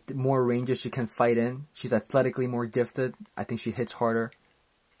think she has more ranges she can fight in. She's athletically more gifted. I think she hits harder.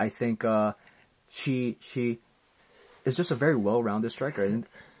 I think she is just a very well-rounded striker. And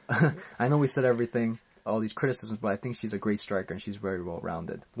I know we said everything, all these criticisms, but I think she's a great striker and she's very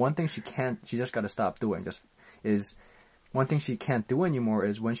well-rounded. One thing she just got to stop doing one thing she can't do anymore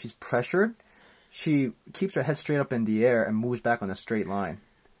is when she's pressured, she keeps her head straight up in the air and moves back on a straight line.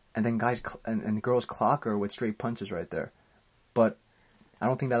 And then guys and girls clock her with straight punches right there. But I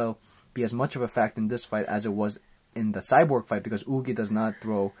don't think that'll be as much of a fact in this fight as it was in the Cyborg fight because Ughi does not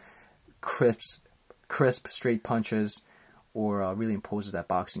throw crisp straight punches or really imposes that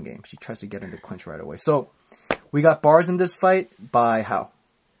boxing game. She tries to get in the clinch right away. So we got Baars in this fight by how?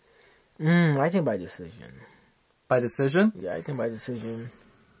 I think by decision. By decision? Yeah, I think by decision.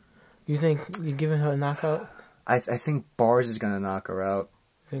 You think you're giving her a knockout? I think Baars is going to knock her out.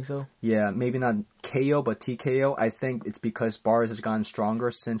 Think so? Yeah, maybe not KO, but TKO. I think it's because Baars has gotten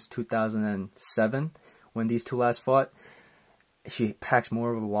stronger since 2007 when these two last fought. She packs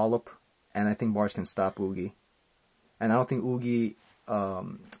more of a wallop, and I think Baars can stop Ughi. And I don't think Ughi,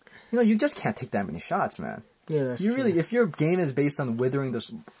 you just can't take that many shots, man. Yeah, that's true. Really, if your game is based on weathering the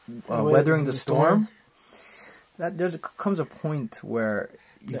storm, there comes a point where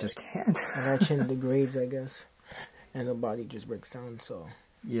you just can't. And that chin degrades, I guess, and the body just breaks down. So.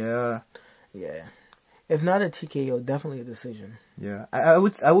 Yeah. If not a TKO, definitely a decision. Yeah, I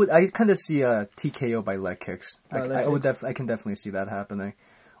kind of see a TKO by leg kicks. I can definitely see that happening,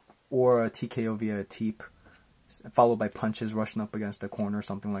 or a TKO via a teep, followed by punches rushing up against the corner or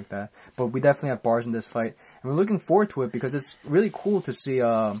something like that. But we definitely have Baars in this fight, and we're looking forward to it because it's really cool to see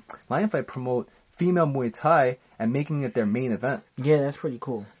Lion Fight promote female Muay Thai and making it their main event. Yeah, that's pretty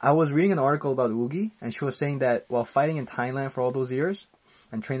cool. I was reading an article about Ughi, and she was saying that while fighting in Thailand for all those years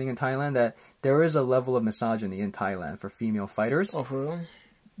and training in Thailand, that there is a level of misogyny in Thailand for female fighters. Oh, for real?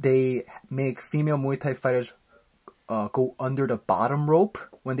 They make female Muay Thai fighters go under the bottom rope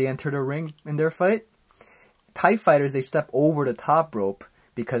when they enter the ring in their fight. Thai fighters, they step over the top rope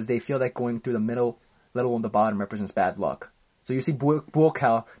because they feel that going through the middle, let alone the bottom, represents bad luck. So you see Bull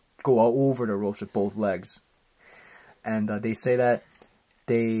Cow go all over the ropes with both legs. And they say that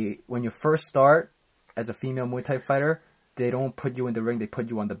when you first start as a female Muay Thai fighter, they don't put you in the ring, they put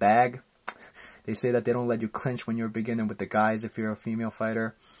you on the bag. They say that they don't let you clinch when you're beginning with the guys if you're a female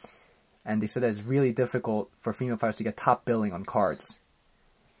fighter. And they said that it's really difficult for female fighters to get top billing on cards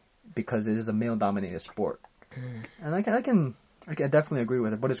because it is a male-dominated sport. And I definitely agree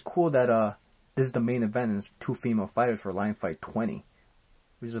with it. But it's cool that this is the main event and it's 2 female fighters for Lion Fight 20,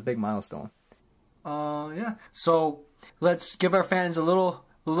 which is a big milestone. Yeah. So let's give our fans a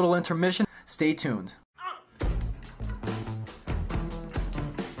little intermission. Stay tuned.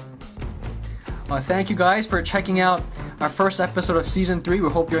 Thank you guys for checking out our first episode of Season 3. We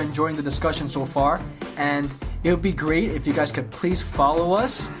hope you're enjoying the discussion so far. And it would be great if you guys could please follow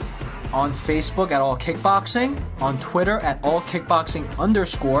us on Facebook at AllKickboxing, on Twitter at AllKickboxing_,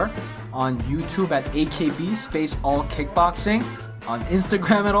 on YouTube at AKB space AllKickboxing, on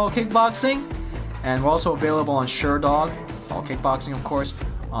Instagram at AllKickboxing, and we're also available on SureDog, AllKickboxing of course,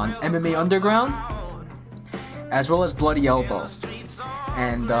 on MMA Underground, as well as Bloody Elbow.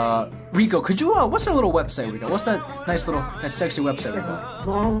 And Rico, could you what's our little website we got? What's that nice little that sexy website we got?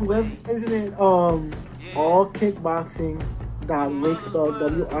 Isn't it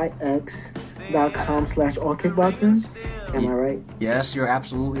allkickboxing.wix.com/allkickboxing? Am I right? Yes, you're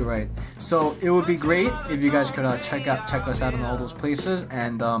absolutely right. So it would be great if you guys could check us out in all those places,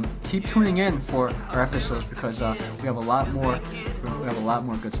 and keep tuning in for our episodes, because we have a lot more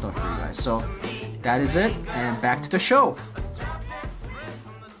good stuff for you guys. So that is it, and back to the show.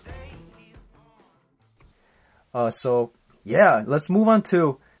 Let's move on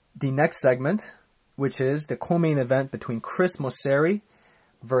to the next segment, which is the co-main event between Cris Mauceri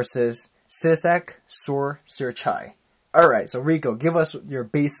versus Sittisak Sirchai. Alright, so Rico, give us your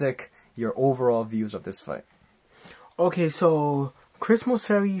overall views of this fight. Okay, so Cris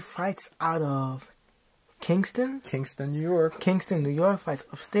Mauceri fights out of Kingston, New York, fights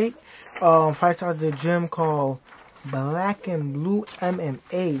upstate. Fights out of the gym called Black and Blue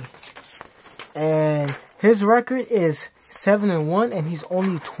MMA. And his record is 7-1, and he's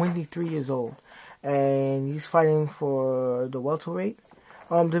only 23 years old. And he's fighting for the welterweight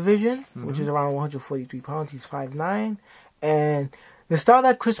division, which is around 143 pounds. He's 5'9", and the style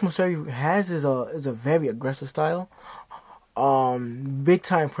that Cris Mauceri has is a very aggressive style. Big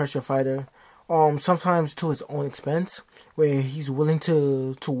time pressure fighter. Sometimes to his own expense, where he's willing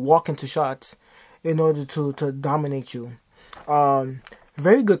to walk into shots in order to dominate you.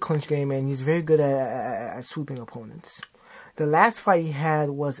 Very good clinch game, and he's very good at sweeping opponents. The last fight he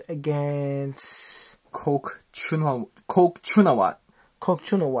had was against Kok Chunawat,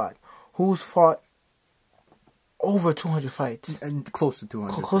 who's fought over 200 fights. And close to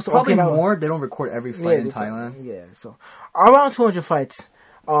 200. Probably more. They don't record every fight in Thailand. Yeah, so around 200 fights.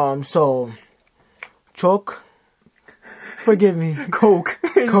 So, Chok, forgive me. Coke.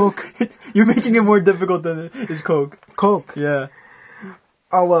 You're making it more difficult than it is Coke. Coke. Yeah.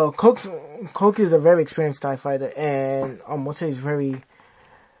 Oh, well, Coke is a very experienced Thai fighter, and Mauceri is very,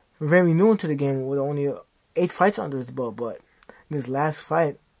 very new into the game with only 8 fights under his belt. But this last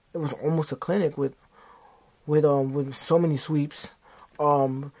fight, it was almost a clinic with so many sweeps.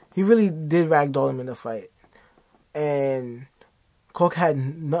 He really did ragdoll him in the fight, and Coke had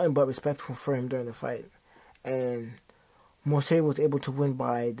nothing but respect for him during the fight, and Mauceri was able to win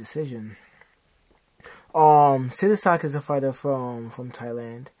by decision. Sittisak is a fighter from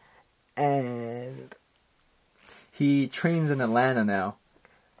Thailand, and he trains in Atlanta now,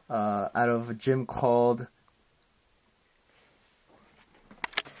 out of a gym called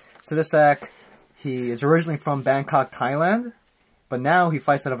Sittisak. He is originally from Bangkok, Thailand, but now he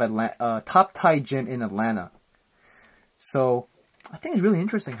fights out of top Thai gym in Atlanta. So I think it's really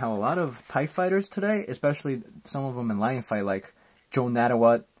interesting how a lot of Thai fighters today, especially some of them in lion fight, like Joe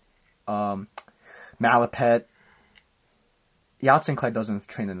Natawat, Malapet. Yatsenklai doesn't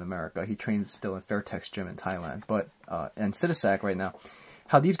train in America. He trains still in Fairtex gym in Thailand. But and Sittisak right now,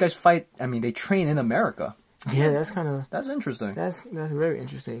 how these guys fight. I mean, they train in America. Yeah, that's interesting. That's very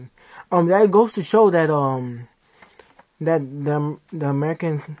interesting. That goes to show that that the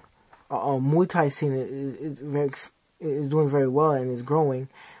American Muay Thai scene is doing very well and is growing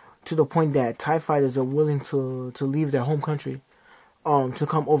to the point that Thai fighters are willing to leave their home country to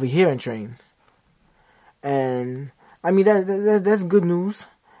come over here and train. And I mean that's good news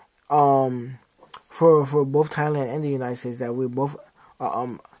for both Thailand and the United States, that we're both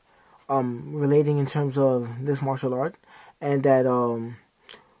relating in terms of this martial art, and that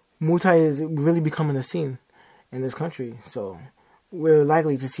Muay Thai is really becoming a scene in this country. So we're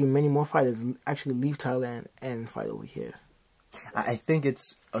likely to see many more fighters actually leave Thailand and fight over here. I think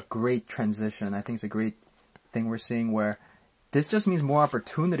it's a great transition. I think it's a great thing we're seeing, where this just means more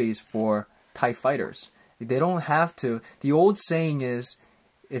opportunities for Thai fighters. They don't have to. The old saying is,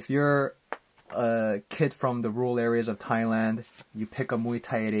 if you're a kid from the rural areas of Thailand, you pick up Muay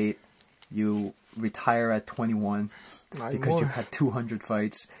Thai at 8, you retire at 21 because you've had 200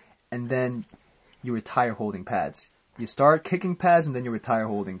 fights, and then you retire holding pads. You start kicking pads, and then you retire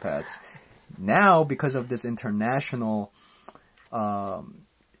holding pads. Now, because of this international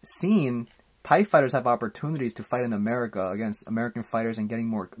scene, Thai fighters have opportunities to fight in America against American fighters and getting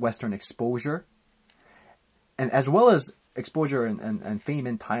more Western exposure, and as well as exposure and fame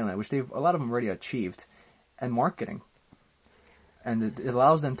in Thailand, which a lot of them already achieved, and marketing. And it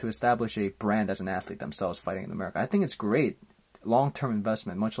allows them to establish a brand as an athlete themselves fighting in America. I think it's great long-term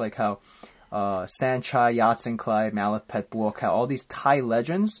investment, much like how Sanchai, Yatsenklai, Malapet, Buakaw, all these Thai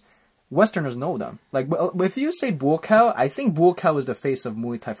legends, Westerners know them. Like, if you say Buakaw, I think Buakaw is the face of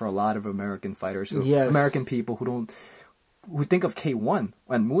Muay Thai for a lot of American fighters, American people who think of K1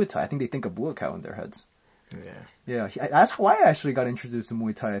 and Muay Thai. I think they think of Buakaw in their heads. Yeah. That's how I actually got introduced to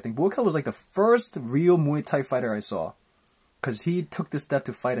Muay Thai. I think Buakaw was like the first real Muay Thai fighter I saw, because he took this step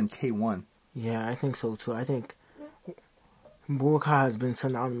to fight in K1. Yeah, I think so too. I think Buakaw has been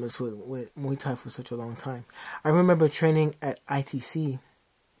synonymous with Muay Thai for such a long time. I remember training at ITC,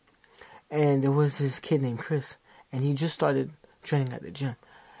 and there was this kid named Chris, and he just started training at the gym.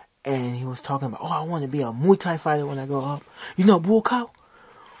 And he was talking about, I want to be a Muay Thai fighter when I grow up. You know, Buakaw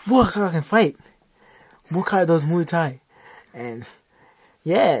can fight. Buakaw does Muay Thai. And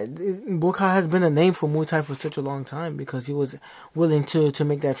yeah, Buakaw has been a name for Muay Thai for such a long time, because he was willing to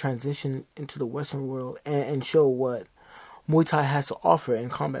make that transition into the Western world and show what Muay Thai has to offer in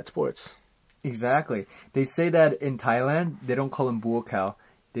combat sports. Exactly. They say that in Thailand, they don't call him Buakaw.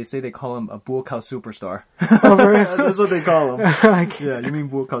 They say they call him a Buakaw superstar. That's what they call him. Yeah, you mean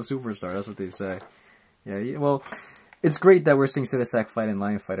Buakaw superstar. That's what they say. Yeah, well, it's great that we're seeing Sittisak fight and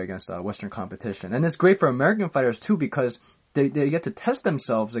Lion fight against Western competition. And it's great for American fighters, too, because they get to test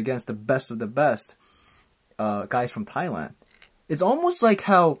themselves against the best of the best guys from Thailand. It's almost like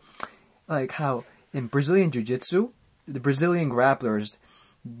how in Brazilian Jiu-Jitsu, the Brazilian grapplers,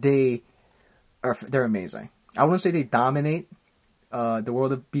 they're amazing. I wouldn't say they dominate the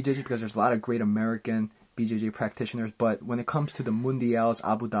world of BJJ, because there's a lot of great American BJJ practitioners, but when it comes to the Mundials,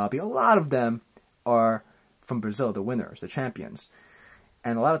 Abu Dhabi, a lot of them are from Brazil, the winners, the champions.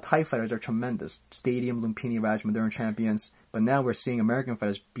 And a lot of Thai fighters are tremendous. Stadium, Lumpini, Rajma, they're champions. But now we're seeing American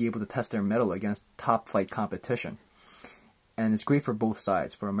fighters be able to test their mettle against top flight competition. And it's great for both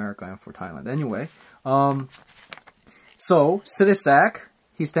sides, for America and for Thailand. Anyway, so Sittisak,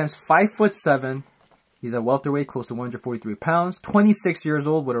 he stands 5'7". He's a welterweight, close to 143 pounds, 26 years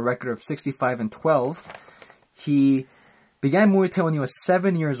old with a record of 65-12. He began Muay Thai when he was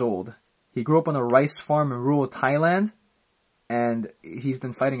 7 years old. He grew up on a rice farm in rural Thailand, and he's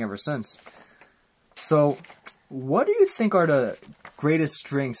been fighting ever since. So, what do you think are the greatest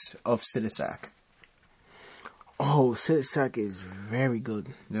strengths of Sittisak? Oh, Sittisak is very good.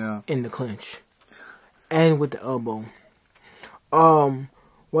 Yeah. In the clinch. And with the elbow.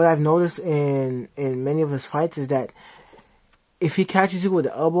 What I've noticed in many of his fights is that if he catches you with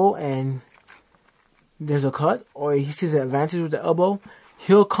the elbow and there's a cut, or he sees an advantage with the elbow,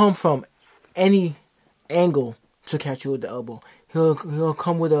 he'll come from any angle to catch you with the elbow. He'll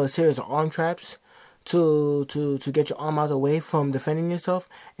come with a series of arm traps to get your arm out of the way from defending yourself,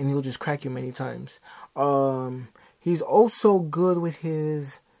 and he'll just crack you many times. He's also good with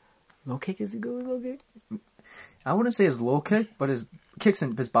his low kick. Is he good with low kick? I wouldn't say his low kick, but his kicks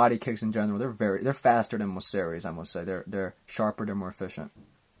and his body kicks in general, they're faster than Mauceri's, I must say. They're sharper, they're more efficient.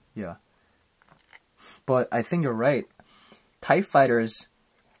 Yeah. But I think you're right. Thai fighters,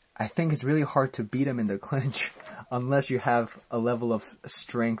 I think it's really hard to beat them in the clinch unless you have a level of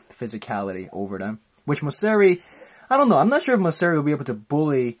strength, physicality over them. Which Mauceri, I don't know. I'm not sure if Mauceri will be able to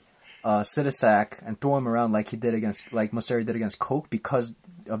bully Sittisak and throw him around like Mauceri did against Coke, because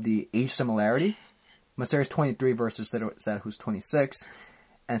of the age similarity. Mauceri's 23 versus Sittisak, who's 26,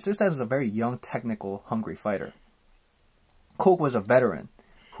 and Sittisak is a very young, technical, hungry fighter. Coke was a veteran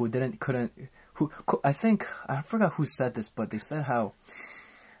who I forgot who said this, but they said how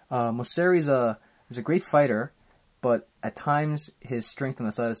Mauceri is a great fighter, but at times his strength and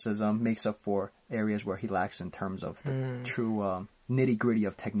athleticism makes up for areas where he lacks in terms of the true nitty-gritty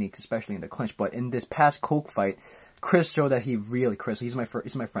of techniques, especially in the clinch. But in this past Coke fight, Chris showed that he's my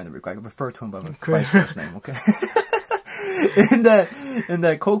friend. I refer to him by his first name, okay? in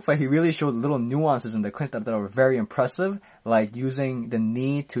that Coke fight, he really showed little nuances in the clinch that were very impressive, like using the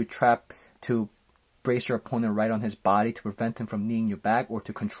knee to brace your opponent right on his body to prevent him from kneeing you back, or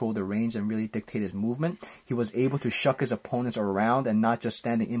to control the range and really dictate his movement. He was able to shuck his opponents around and not just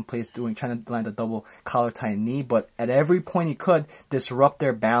standing in place trying to land a double collar tie knee, but at every point he could disrupt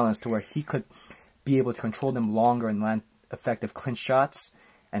their balance to where he could be able to control them longer and land effective clinch shots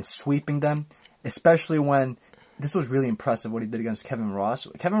and sweeping them, especially when this was really impressive what he did against Kevin Ross.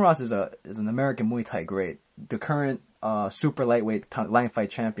 Kevin Ross is an American Muay Thai great, the current super lightweight line fight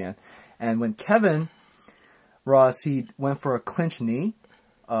champion. And when Kevin Ross, he went for a clinch knee,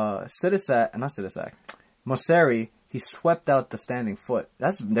 Mauceri, he swept out the standing foot.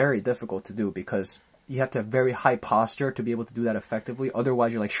 That's very difficult to do because you have to have very high posture to be able to do that effectively.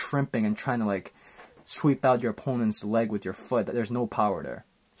 Otherwise, you're like shrimping and trying to like sweep out your opponent's leg with your foot. There's no power there.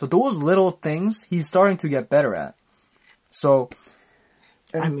 So those little things he's starting to get better at. So,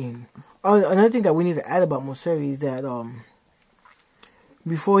 I mean, another thing that we need to add about Mauceri is that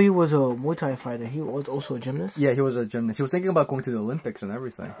before he was a Muay Thai fighter, he was also a gymnast. Yeah, he was a gymnast. He was thinking about going to the Olympics and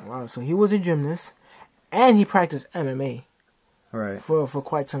everything. Wow, so he was a gymnast, and he practiced MMA Right. for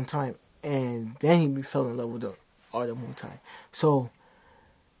quite some time, and then he fell in love with the art of Muay Thai. So,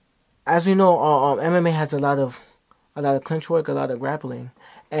 as we know, MMA has a lot of clinch work, a lot of grappling,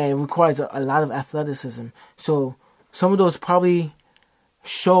 and it requires a lot of athleticism. So, some of those probably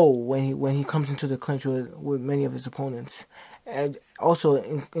show when he comes into the clinch with many of his opponents. And also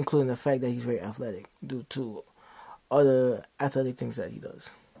including the fact that he's very athletic due to other athletic things that he does.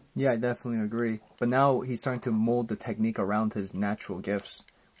 Yeah, I definitely agree. But now he's starting to mold the technique around his natural gifts,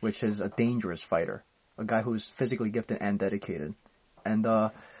 which is a dangerous fighter. A guy who's physically gifted and dedicated. And,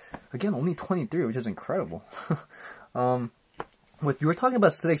 again, only 23, which is incredible. You were talking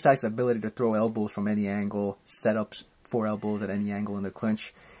about Sittisak's ability to throw elbows from any angle, setups 4 elbows at any angle in the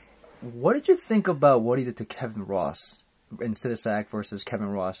clinch. What did you think about what he did to Kevin Ross in Sittisak versus Kevin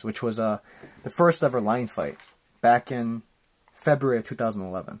Ross, which was the first ever line fight back in February of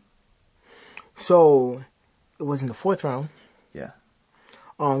 2011? So, it was in the 4th round. Yeah.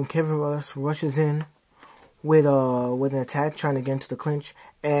 Kevin Ross rushes in with an attack trying to get into the clinch,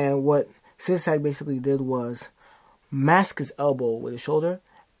 and what Sittisak basically did was mask his elbow with his shoulder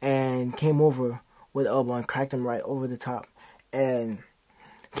and came over with the elbow and cracked him right over the top, and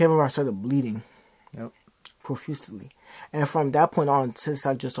Kevin Ross started bleeding. Yep. Profusely. And from that point on,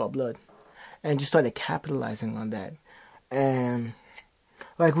 Sittisak just saw blood and just started capitalizing on that. And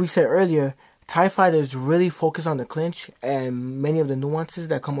like we said earlier, Thai fighters really focus on the clinch and many of the nuances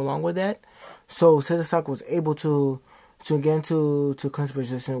that come along with that. So Sittisak was able to get into clinch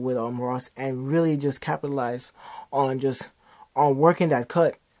position with Ross and really just capitalize on working that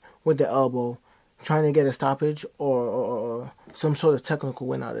cut with the elbow, trying to get a stoppage or some sort of technical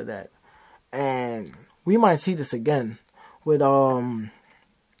win out of that. And we might see this again with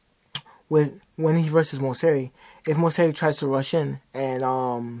when he versus Mauceri. If Mauceri tries to rush in and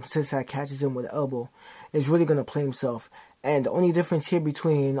Sittisak catches him with the elbow, it's really gonna play himself. And the only difference here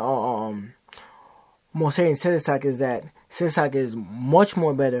between Mauceri and Sittisak is that Sittisak is much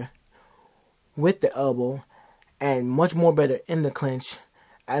more better with the elbow and much more better in the clinch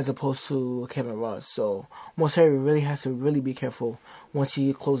as opposed to Kevin Ross. So Mauceri really has to be careful once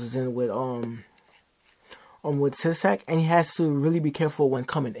he closes in with Sittisak, and he has to really be careful when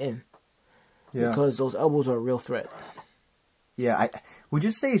coming in. Yeah. Because those elbows are a real threat. Yeah, would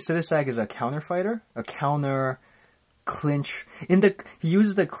you say Sittisak is a counter fighter? A counter clinch? He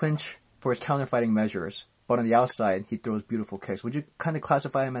uses the clinch for his counter fighting measures, but on the outside he throws beautiful kicks. Would you kind of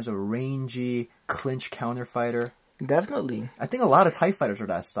classify him as a rangy clinch counter fighter? Definitely. I think a lot of Thai fighters are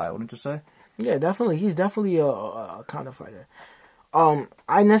that style, wouldn't you say? Yeah, definitely. He's definitely a counter fighter.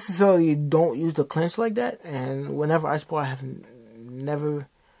 I necessarily don't use the clinch like that, and whenever I spar, I have never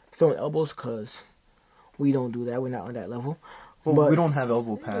thrown elbows because we don't do that. We're not on that level. Well, but we don't have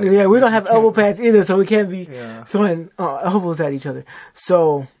elbow pads. Yeah, we don't have elbow pads either, so we can't be throwing elbows at each other.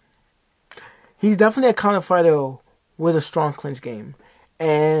 So he's definitely a counter fighter with a strong clinch game,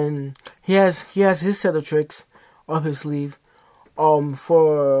 and he has his set of tricks up his sleeve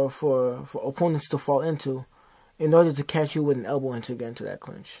for opponents to fall into in order to catch you with an elbow and to get into that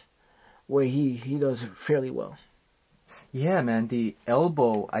clinch, where he does fairly well. Yeah, man, the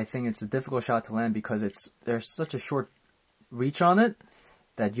elbow, I think it's a difficult shot to land because there's such a short reach on it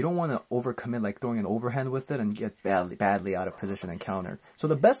that you don't want to overcommit, like throwing an overhand with it and get badly out of position and countered. So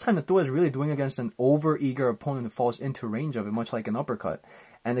the best time to throw is really doing against an over-eager opponent who falls into range of it, much like an uppercut.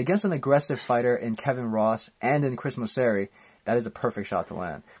 And against an aggressive fighter in Kevin Ross and in Cris Mauceri, that is a perfect shot to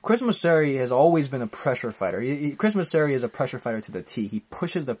land. Cris Mauceri has always been a pressure fighter. Cris Mauceri is a pressure fighter to the T. He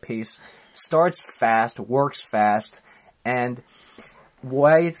pushes the pace, starts fast, works fast, and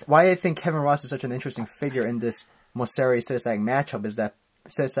why I think Kevin Ross is such an interesting figure in this Mauceri-Sittisak matchup is that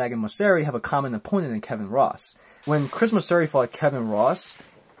Sittisak and Mauceri have a common opponent in Kevin Ross. When Cris Mauceri fought Kevin Ross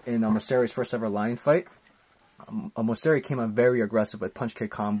in Mauceri's first ever line fight, Mauceri came out very aggressive with punch-kick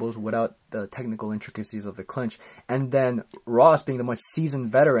combos without the technical intricacies of the clinch. And then Ross, being the much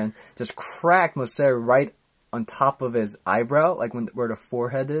seasoned veteran, just cracked Mauceri right on top of his eyebrow, like where the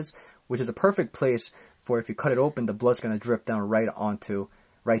forehead is, which is a perfect place for if you cut it open, the blood's going to drip down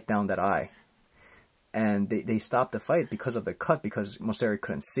right down that eye. And they stopped the fight because of the cut, because Mauceri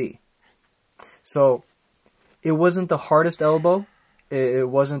couldn't see. So it wasn't the hardest elbow. It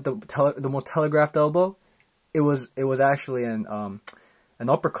wasn't the most telegraphed elbow. It was actually an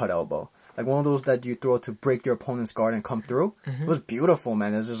uppercut elbow. like one of those that you throw to break your opponent's guard and come through. It was beautiful,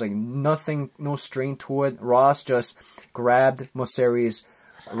 man. There's just like nothing, no strain to it. Ross just grabbed Mauceri's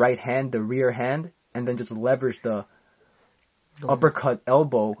right hand, the rear hand, and then just leveraged the uppercut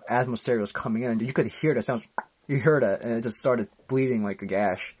elbow as Mauceri was coming in. And you could hear the sound. You heard it, and it just started bleeding like a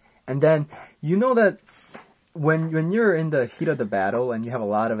gash. And then, you know that when you're in the heat of the battle and you have a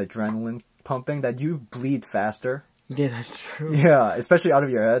lot of adrenaline pumping, that you bleed faster. Yeah, that's true. Yeah, especially out of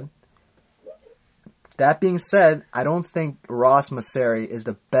your head. That being said, I don't think Ross Mauceri is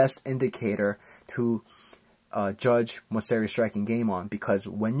the best indicator to judge Mauceri's striking game on, because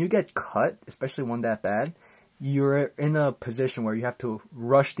when you get cut, especially one that bad, you're in a position where you have to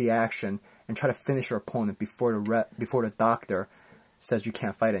rush the action and try to finish your opponent before the doctor says you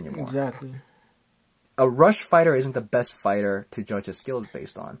can't fight anymore. Exactly. A rush fighter isn't the best fighter to judge his skills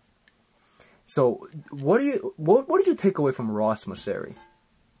based on. So, what did you take away from Ross Mauceri?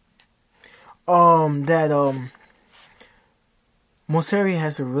 Mauceri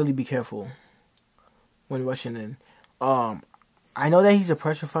has to really be careful when rushing in. I know that he's a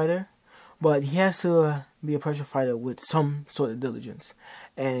pressure fighter, but he has to be a pressure fighter with some sort of diligence.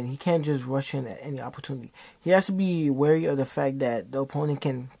 And he can't just rush in at any opportunity. He has to be wary of the fact that the opponent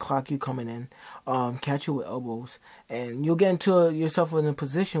can clock you coming in, catch you with elbows, and you'll get into yourself in a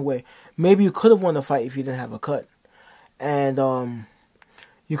position where maybe you could have won the fight if you didn't have a cut. And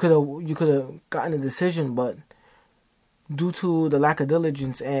you could have gotten a decision, but due to the lack of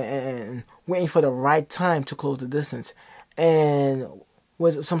diligence and waiting for the right time to close the distance, and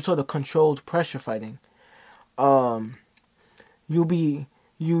with some sort of controlled pressure fighting, you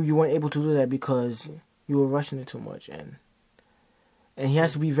weren't able to do that because you were rushing it too much, and he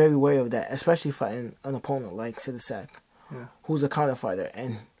has to be very wary of that, especially fighting an opponent like Sittisak, who's a counter fighter,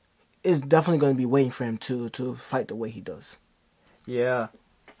 and is definitely going to be waiting for him to fight the way he does. Yeah.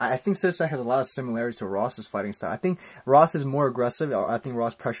 I think Sittisak has a lot of similarities to Ross's fighting style. I think Ross is more aggressive. I think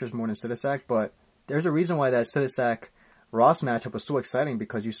Ross pressures more than Sittisak, but there's a reason why that Sittisak-Ross matchup was so exciting,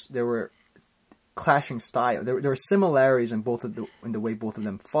 because there were clashing style. There were similarities in the way both of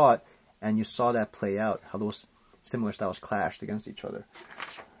them fought, and you saw that play out, how those similar styles clashed against each other.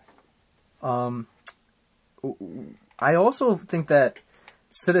 I also think that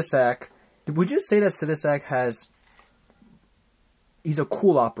Sittisak, would you say that Sittisak he's a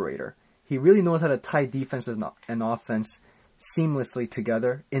cool operator. He really knows how to tie defense and offense seamlessly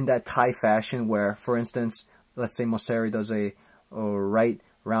together in that Thai fashion where, for instance, let's say Mauceri does a right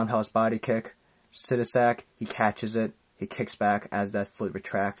roundhouse body kick. Sittisak, he catches it, he kicks back as that foot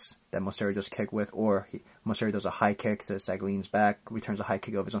retracts that Mauceri just kicked with, or Mauceri does a high kick, Sittisak leans back, returns a high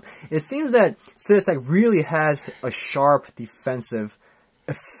kick of his own. It seems that Sittisak really has a sharp, defensive,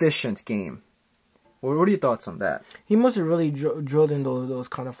 efficient game. What are your thoughts on that? He must have really drilled in those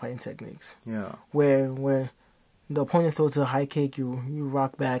kind of fighting techniques. Yeah. Where the opponent throws a high kick, you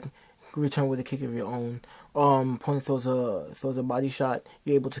rock back, return with a kick of your own. Opponent throws a body shot,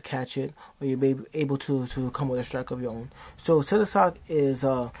 you're able to catch it, or you're able to come with a strike of your own. So Sittisak is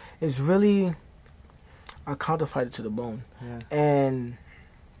really a counter fighter to the bone, and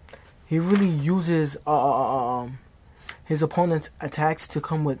he really uses his opponent's attacks to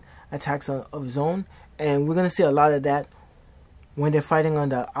come with attacks of his own, and we're going to see a lot of that when they're fighting on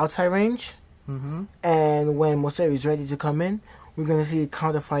the outside range, and when Mauceri is ready to come in, we're going to see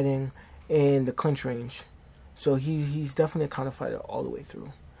counter fighting in the clinch range. So he's definitely a counter fighter all the way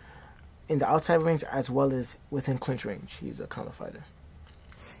through. In the outside range as well as within clinch range, he's a counter fighter.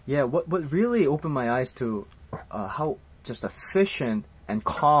 Yeah, what really opened my eyes to how just efficient and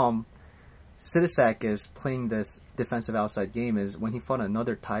calm Sittisak is playing this defensive outside game is when he fought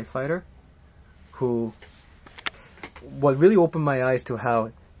another Thai fighter what really opened my eyes to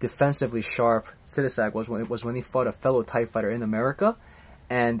how defensively sharp Sittisak was when he fought a fellow Thai fighter in America,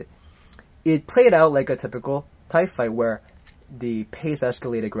 and it played out like a typical Thai fight where the pace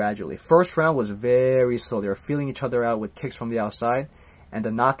escalated gradually. First round was very slow. They were feeling each other out with kicks from the outside, and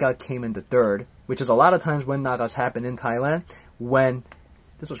the knockout came in the third, which is a lot of times when knockouts happen in Thailand.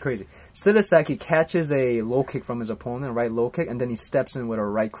 This was crazy. Sittisak, he catches a low kick from his opponent, a right low kick, and then he steps in with a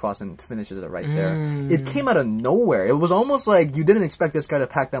right cross and finishes it right there. It came out of nowhere. It was almost like you didn't expect this guy to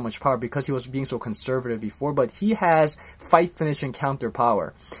pack that much power because he was being so conservative before, but he has fight finishing counter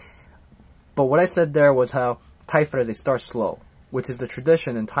power. But what I said there was how Thai fighters, they start slow, which is the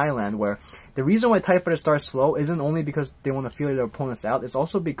tradition in Thailand, where the reason why Thai fighters start slow isn't only because they want to feel their opponents out, it's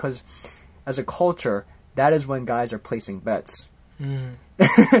also because as a culture, that is when guys are placing bets.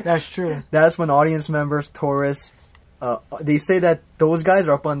 That's true. That's when audience members, tourists, they say that those guys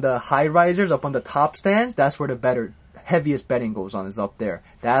are up on the high risers, up on the top stands. That's where the better heaviest betting goes on is up there.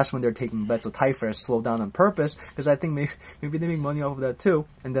 That's when they're taking bets. So Thai fighters slow down on purpose because I think maybe they make money off of that too.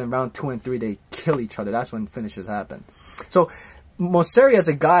 And then round 2 and 3 they kill each other. That's when finishes happen. So Mauceri as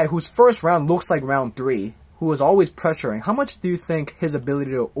a guy whose first round looks like round 3, who is always pressuring, how much do you think his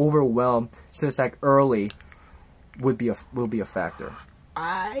ability to overwhelm Sittisak early will be a factor?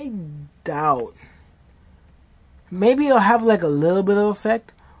 I doubt. Maybe it'll have like a little bit of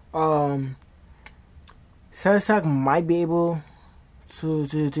effect. Sittisak might be able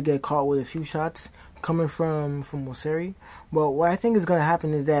to get caught with a few shots coming from Mauceri. But what I think is going to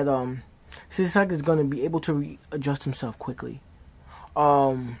happen is that Sittisak is going to be able to readjust himself quickly.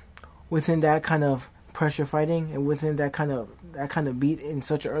 Within that kind of pressure fighting and within that kind of beat in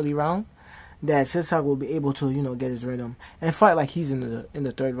such an early round, that Sittisak will be able to get his rhythm and fight like he's in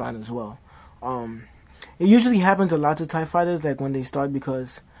the third round as well. It usually happens a lot to Thai fighters like when they start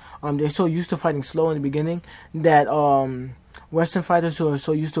because they're so used to fighting slow in the beginning that Western fighters who are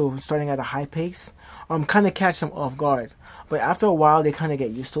so used to starting at a high pace kind of catch them off guard. But after a while, they kind of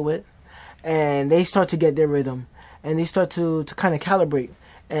get used to it, and they start to get their rhythm, and they start to kind of calibrate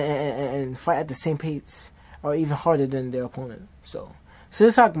and fight at the same pace or even harder than their opponent. So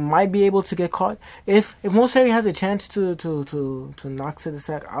Sittisak might be able to get caught if Mauceri has a chance to knock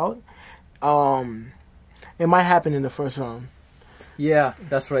Sittisak out. It might happen in the first round. Yeah,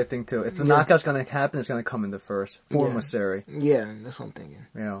 that's what I think too. If the knockout's going to happen, it's going to come in the first for Mauceri. Yeah, that's what I'm thinking.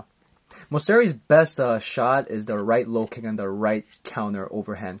 Yeah. Mauceri's best shot is the right low kick and the right counter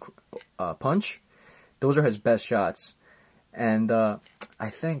overhand punch. Those are his best shots. And I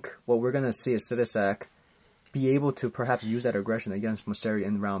think what we're going to see is Sittisak be able to perhaps use that aggression against Mauceri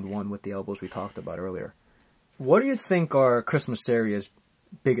in round 1 with the elbows we talked about earlier. What do you think are Cris Mauceri's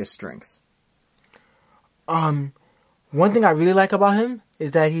biggest strengths? One thing I really like about him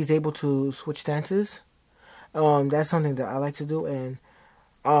is that he's able to switch stances. That's something that I like to do, and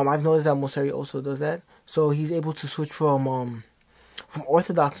I've noticed that Mauceri also does that. So he's able to switch from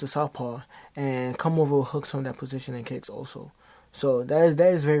orthodox to southpaw and come over with hooks from that position and kicks also. So that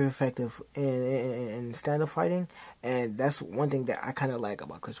is very effective in stand-up fighting, and that's one thing that I kind of like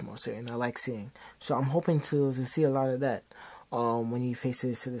about Cris Mauceri, and I like seeing. So I'm hoping to see a lot of that when he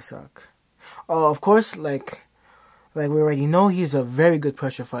faces Sittisak. Of course, like we already know, he's a very good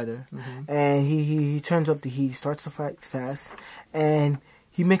pressure fighter, and he turns up the heat. He starts to fight fast, and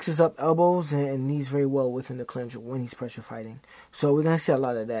he mixes up elbows and knees very well within the clinch when he's pressure fighting. So we're gonna see a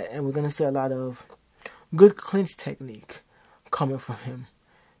lot of that, and we're gonna see a lot of good clinch technique coming from him.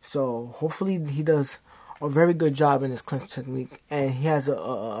 So hopefully he does a very good job in his clinch technique, and he has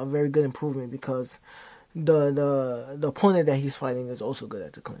a very good improvement because the opponent that he's fighting is also good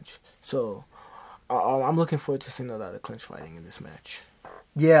at the clinch. So I'm looking forward to seeing a lot of clinch fighting in this match.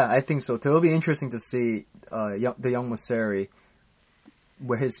 Yeah, I think so too. It'll be interesting to see the young Mauceri,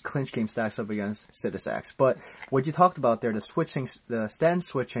 where his clinch game stacks up against Sittisak's. But what you talked about there, the stand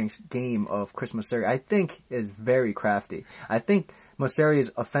switching game of Cris Mauceri, I think is very crafty. I think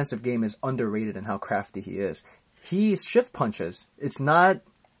Mauceri's offensive game is underrated in how crafty he is. He shift punches. It's not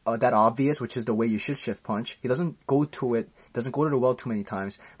that obvious, which is the way you should shift punch. He doesn't go to it, doesn't go to the well too many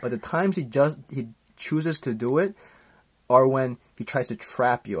times. But the times he chooses to do it are when he tries to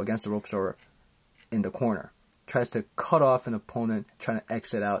trap you against the ropes or in the corner. Tries to cut off an opponent trying to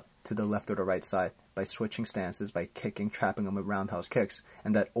exit out to the left or the right side by switching stances, by kicking, trapping them with roundhouse kicks,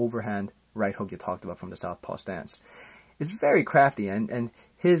 and that overhand right hook you talked about from the southpaw stance. It's very crafty, and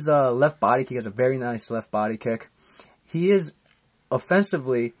his left body kick is a very nice left body kick. He is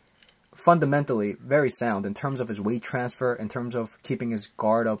offensively, fundamentally very sound in terms of his weight transfer, in terms of keeping his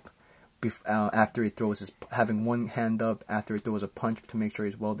guard up after he throws having one hand up after he throws a punch to make sure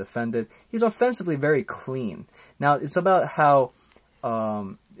he's well defended. He's offensively very clean. Now, it's about how,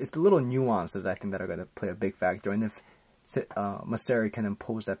 it's the little nuances, I think, that are going to play a big factor, and if Mauceri can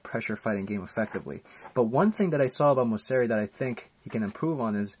impose that pressure fighting game effectively. But one thing that I saw about Mauceri that I think he can improve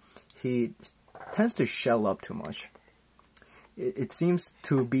on is he tends to shell up too much. It seems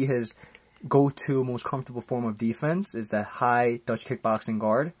to be his go-to, most comfortable form of defense is that high Dutch kickboxing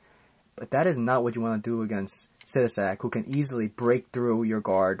guard. But that is not what you want to do against Sittisak, who can easily break through your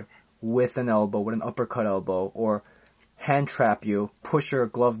guard with an elbow, with an uppercut elbow, or hand trap you, push your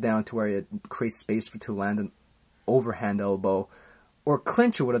glove down to where it creates space to land an overhand elbow, or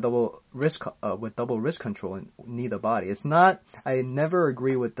clinch you with a double wrist control and knee the body. It's not. I never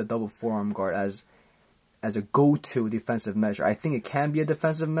agree with the double forearm guard as a go-to defensive measure. I think it can be a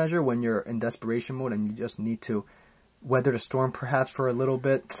defensive measure when you're in desperation mode and you just need to weather the storm perhaps for a little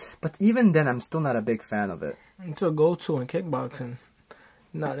bit. But even then, I'm still not a big fan of it. It's a go-to in kickboxing,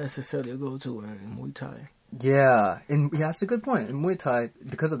 not necessarily a go-to in Muay Thai. Yeah, that's a good point. In Muay Thai,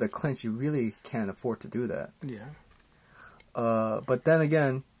 because of the clinch, you really can't afford to do that. Yeah. But then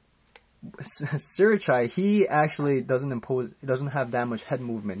again, Sittisak, he actually doesn't have that much head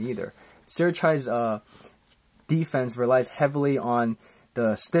movement either. Sittisak's defense relies heavily on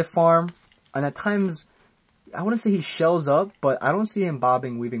the stiff arm, and at times, I wouldn't say he shells up, but I don't see him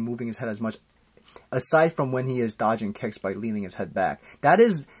bobbing, weaving, moving his head as much, aside from when he is dodging kicks by leaning his head back. That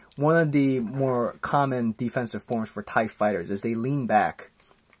is one of the more common defensive forms for Thai fighters, is they lean back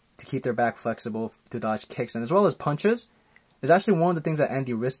to keep their back flexible to dodge kicks, and as well as punches. It's actually one of the things that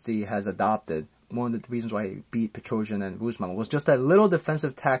Andy Risti has adopted. One of the reasons why he beat Petrosian and Usman was just that little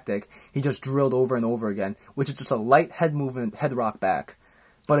defensive tactic he just drilled over and over again, which is just a light head movement, head rock back.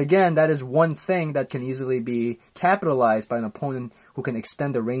 But again, that is one thing that can easily be capitalized by an opponent who can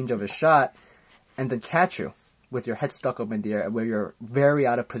extend the range of his shot and then catch you with your head stuck up in the air where you're very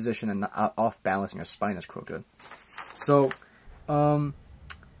out of position and off balance and your spine is crooked. So, I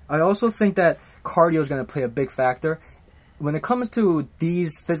also think that cardio is going to play a big factor. When it comes to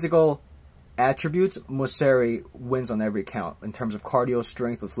these physical attributes, Mauceri wins on every count in terms of cardio,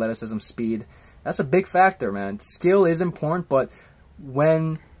 strength, athleticism, speed. That's a big factor, man. Skill is important, but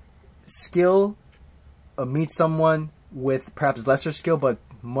when skill meets someone with perhaps lesser skill but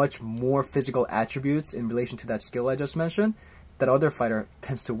much more physical attributes in relation to that skill I just mentioned, that other fighter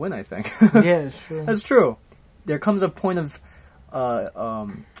tends to win, I think. Yeah, it's true. That's true. There comes a point of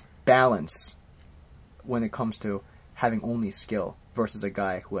balance when it comes to having only skill versus a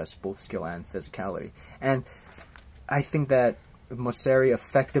guy who has both skill and physicality. And I think that Mauceri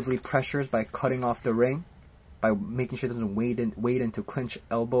effectively pressures by cutting off the ring, by making sure he doesn't wade into clinch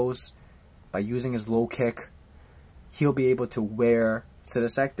elbows, by using his low kick, he'll be able to wear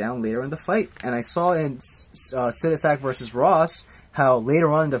Sittisak down later in the fight. And I saw in Sittisak versus Ross how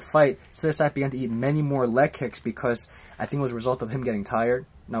later on in the fight, Sittisak began to eat many more leg kicks because I think it was a result of him getting tired,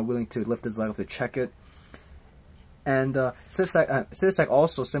 not willing to lift his leg up to check it. And Sittisak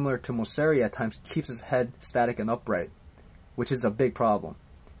also, similar to Mauceri at times, keeps his head static and upright, which is a big problem.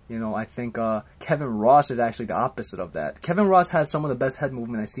 You know, I think Kevin Ross is actually the opposite of that. Kevin Ross has some of the best head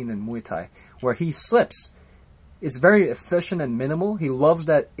movement I've seen in Muay Thai, where he slips. It's very efficient and minimal. He loves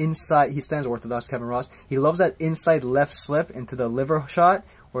that inside, he stands orthodox, Kevin Ross. He loves that inside left slip into the liver shot,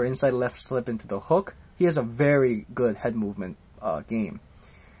 or inside left slip into the hook. He has a very good head movement game.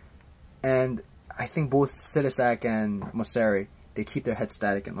 And I think both Sittisak and Mauceri, they keep their head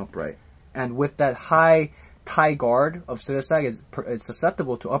static and upright. And with that high Thai guard of Sittisak, it's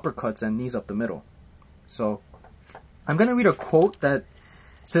susceptible to uppercuts and knees up the middle. So, I'm going to read a quote that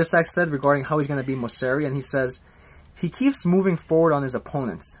Sittisak said regarding how he's going to beat Mauceri, and he says, "He keeps moving forward on his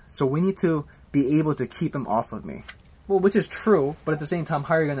opponents, so we need to be able to keep him off of me." Well, which is true, but at the same time,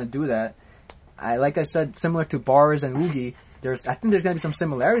 how are you going to do that? Like I said, similar to Baars and Ughi, I think there's going to be some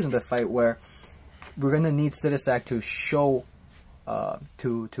similarities in the fight where we're going to need Sittisak to show,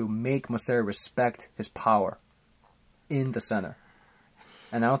 to make Mauceri respect his power in the center.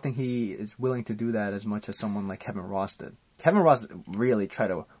 And I don't think he is willing to do that as much as someone like Kevin Ross did. Kevin Ross really tried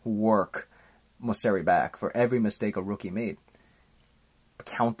to work Mauceri back for every mistake a rookie made.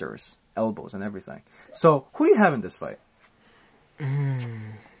 Counters, elbows, and everything. So, who do you have in this fight?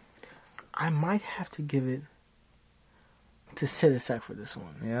 I might have to give it to Sittisak for this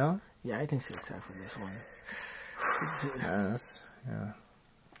one. Yeah? Yeah, I think Sittisak for this one. Yes. Yeah.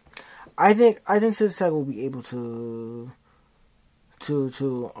 I think Sittisak will be able to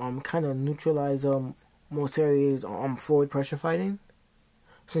kind of neutralize Mauceri's forward pressure fighting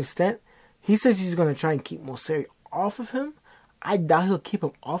to an extent. He says he's going to try and keep Mauceri off of him. I doubt he'll keep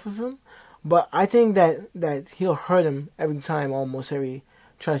him off of him, but I think that he'll hurt him every time Mauceri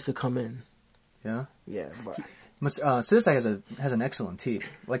tries to come in. Yeah? Yeah, but Sittisak has an excellent teep.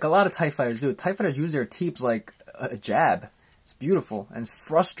 Like a lot of Thai fighters do. Thai fighters use their teeps like a jab. It's beautiful and it's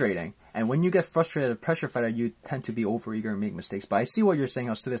frustrating. And when you get frustrated as a pressure fighter, you tend to be overeager and make mistakes. But I see what you're saying,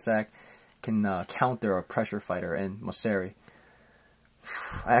 how Sittisak can counter a pressure fighter in Mauceri.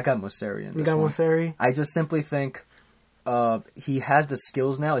 I got Mauceri in this one. You got Mauceri? I just simply think he has the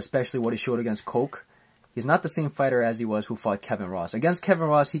skills now, especially what he showed against Coke. He's not the same fighter as he was who fought Kevin Ross. Against Kevin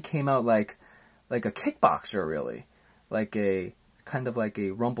Ross, he came out like a kickboxer, really. Kind of like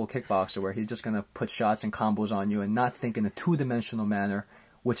a rumble kickboxer where he's just going to put shots and combos on you and not think in a two-dimensional manner,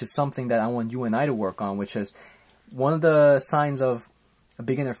 which is something that I want you and I to work on, which is one of the signs of a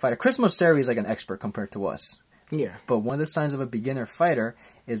beginner fighter. Cris Mauceri is like an expert compared to us. Yeah. But one of the signs of a beginner fighter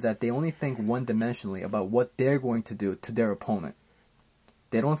is that they only think one-dimensionally about what they're going to do to their opponent.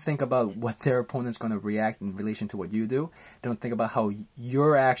 They don't think about what their opponent's going to react in relation to what you do. They don't think about how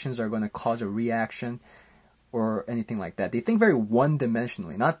your actions are going to cause a reaction or anything like that. They think very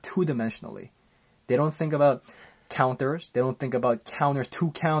one-dimensionally, not two-dimensionally. They don't think about counters. They don't think about counters to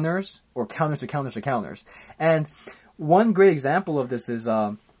counters or counters to counters to counters. And one great example of this is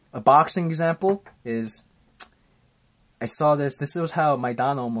a boxing example is I saw this. This was how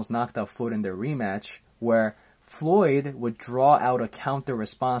Maidana almost knocked out Floyd in their rematch, where Floyd would draw out a counter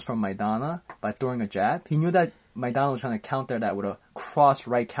response from Maidana by throwing a jab. He knew that Maidana was trying to counter that with a cross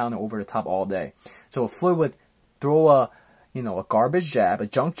right counter over the top all day. So if Floyd would throw a garbage jab, a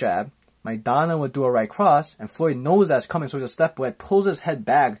junk jab, Maidana would do a right cross, and Floyd knows that's coming, so he just step away, pulls his head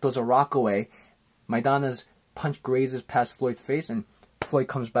back, throws a rock away. Maidana's punch grazes past Floyd's face, and Floyd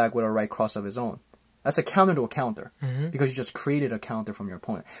comes back with a right cross of his own. That's a counter to a counter, because you just created a counter from your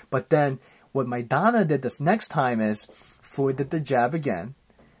opponent. But then what Maidana did this next time is Floyd did the jab again.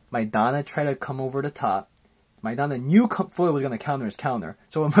 Maidana tried to come over the top. Maidana knew Floyd was going to counter his counter.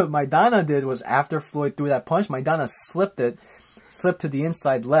 So what Maidana did was after Floyd threw that punch, Maidana slipped to the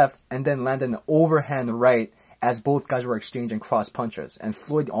inside left, and then landed an overhand right as both guys were exchanging cross punches. And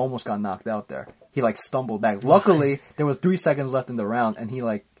Floyd almost got knocked out there. He stumbled back. Luckily, there was 3 seconds left in the round, and he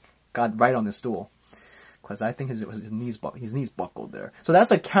got right on the stool. Because I think his knees buckled there. So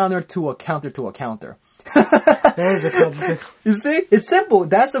that's a counter to a counter to a counter. You see? It's simple.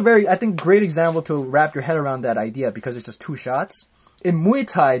 That's a very, I think, great example to wrap your head around that idea, because it's just 2 shots. In Muay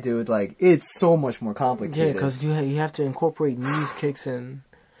Thai, dude, it's so much more complicated. Yeah, because you have to incorporate knees, kicks, and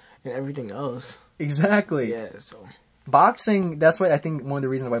everything else. Exactly. Yeah, so. Boxing, that's why I think one of the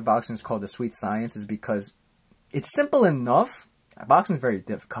reasons why boxing is called the sweet science is because it's simple enough. Boxing is very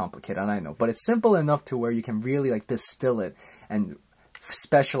complicated, I know, but it's simple enough to where you can really distill it and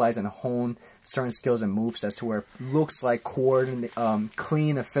specialize and hone certain skills and movesets to where it looks like coordinated,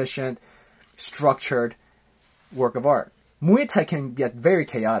 clean, efficient, structured work of art. Muay Thai can get very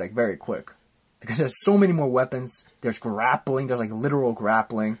chaotic very quick because there's so many more weapons. There's grappling. There's literal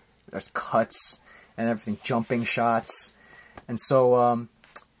grappling. There's cuts and everything, jumping shots, and so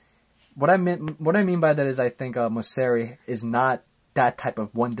what I mean by that is I think Mauceri is not that type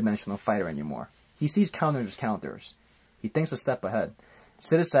of one-dimensional fighter anymore. He sees counters as counters. He thinks a step ahead.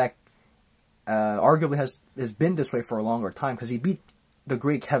 Sittisak arguably has been this way for a longer time because he beat the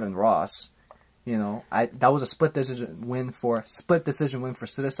great Kevin Ross. That was a split decision win for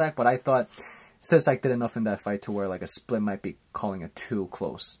Sittisak, but I thought Sittisak did enough in that fight to where a split might be calling it too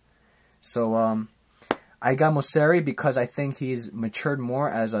close. So I got Mauceri because I think he's matured more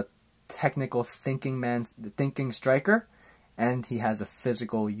as a technical thinking striker, and he has a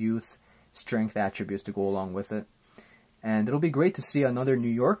physical youth strength attributes to go along with it. And it'll be great to see another New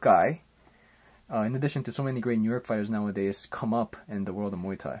York guy, in addition to so many great New York fighters nowadays, come up in the world of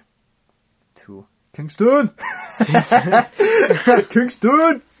Muay Thai. To Kingston!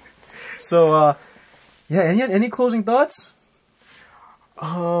 Kingston! So, yeah, any closing thoughts?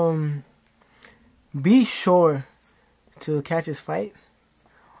 Be sure to catch his fight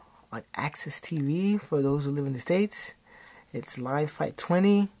on Access TV for those who live in the States. It's Live Fight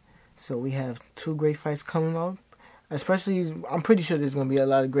 20, so we have 2 great fights coming up. Especially, I'm pretty sure there's going to be a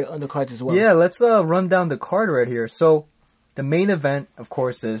lot of great undercards as well. Yeah, let's run down the card right here. So, the main event, of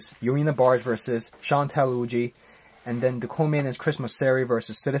course, is Jorina Baars versus Chantal Ughi, and then the co-main is Cris Mauceri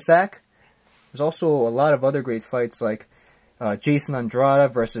versus Sittisak. There's also a lot of other great fights like Jason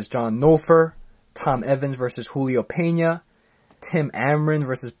Andrade versus John Nofer, Tom Evans versus Julio Pena, Tim Amrin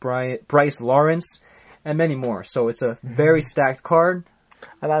versus Bryce Lawrence, and many more. So it's a very stacked card.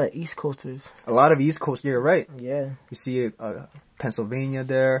 A lot of East Coasters. A lot of East Coast. You're right. Yeah. You see Pennsylvania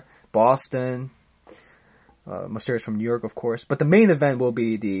there, Boston. Mauceri's from New York, of course. But the main event will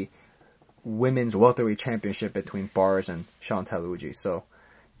be the women's welterweight championship between Baars and Chantal Ughi. So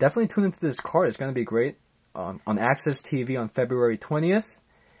definitely tune into this card. It's going to be great. On Access TV on February 20th.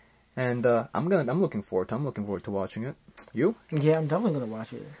 And I'm looking forward to watching it. You? Yeah, I'm definitely gonna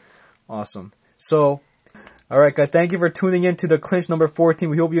watch it. Awesome. So, all right, guys, thank you for tuning in to the Clinch number 14.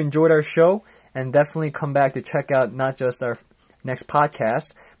 We hope you enjoyed our show, and definitely come back to check out not just our next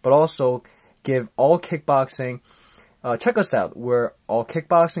podcast, but also give AllKickboxing. Check us out. We're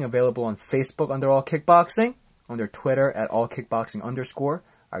AllKickboxing, available on Facebook under AllKickboxing, under Twitter at AllKickboxing_.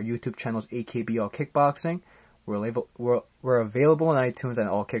 Our YouTube channel is AKB AllKickboxing. We're available on iTunes and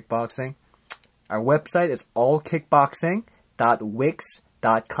AllKickboxing. Our website is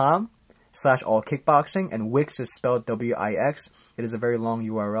allkickboxing.wix.com/allkickboxing, and Wix is spelled W-I-X. It is a very long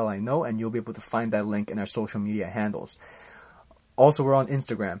URL, I know, and you'll be able to find that link in our social media handles. Also, we're on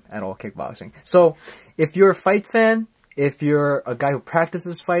Instagram at AllKickboxing. So, if you're a fight fan, if you're a guy who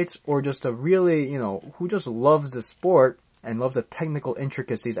practices fights, or just a really, who just loves the sport, and loves the technical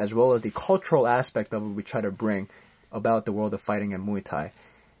intricacies as well as the cultural aspect of it we try to bring about the world of fighting and Muay Thai.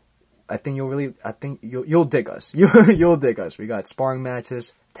 I think you'll dig us. You'll dig us. We got sparring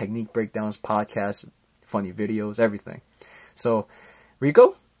matches, technique breakdowns, podcasts, funny videos, everything. So,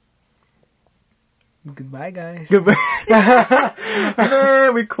 Rico? Goodbye, guys. Goodbye.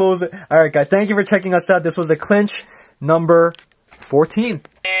 And we close it. All right, guys. Thank you for checking us out. This was a Clinch number 14.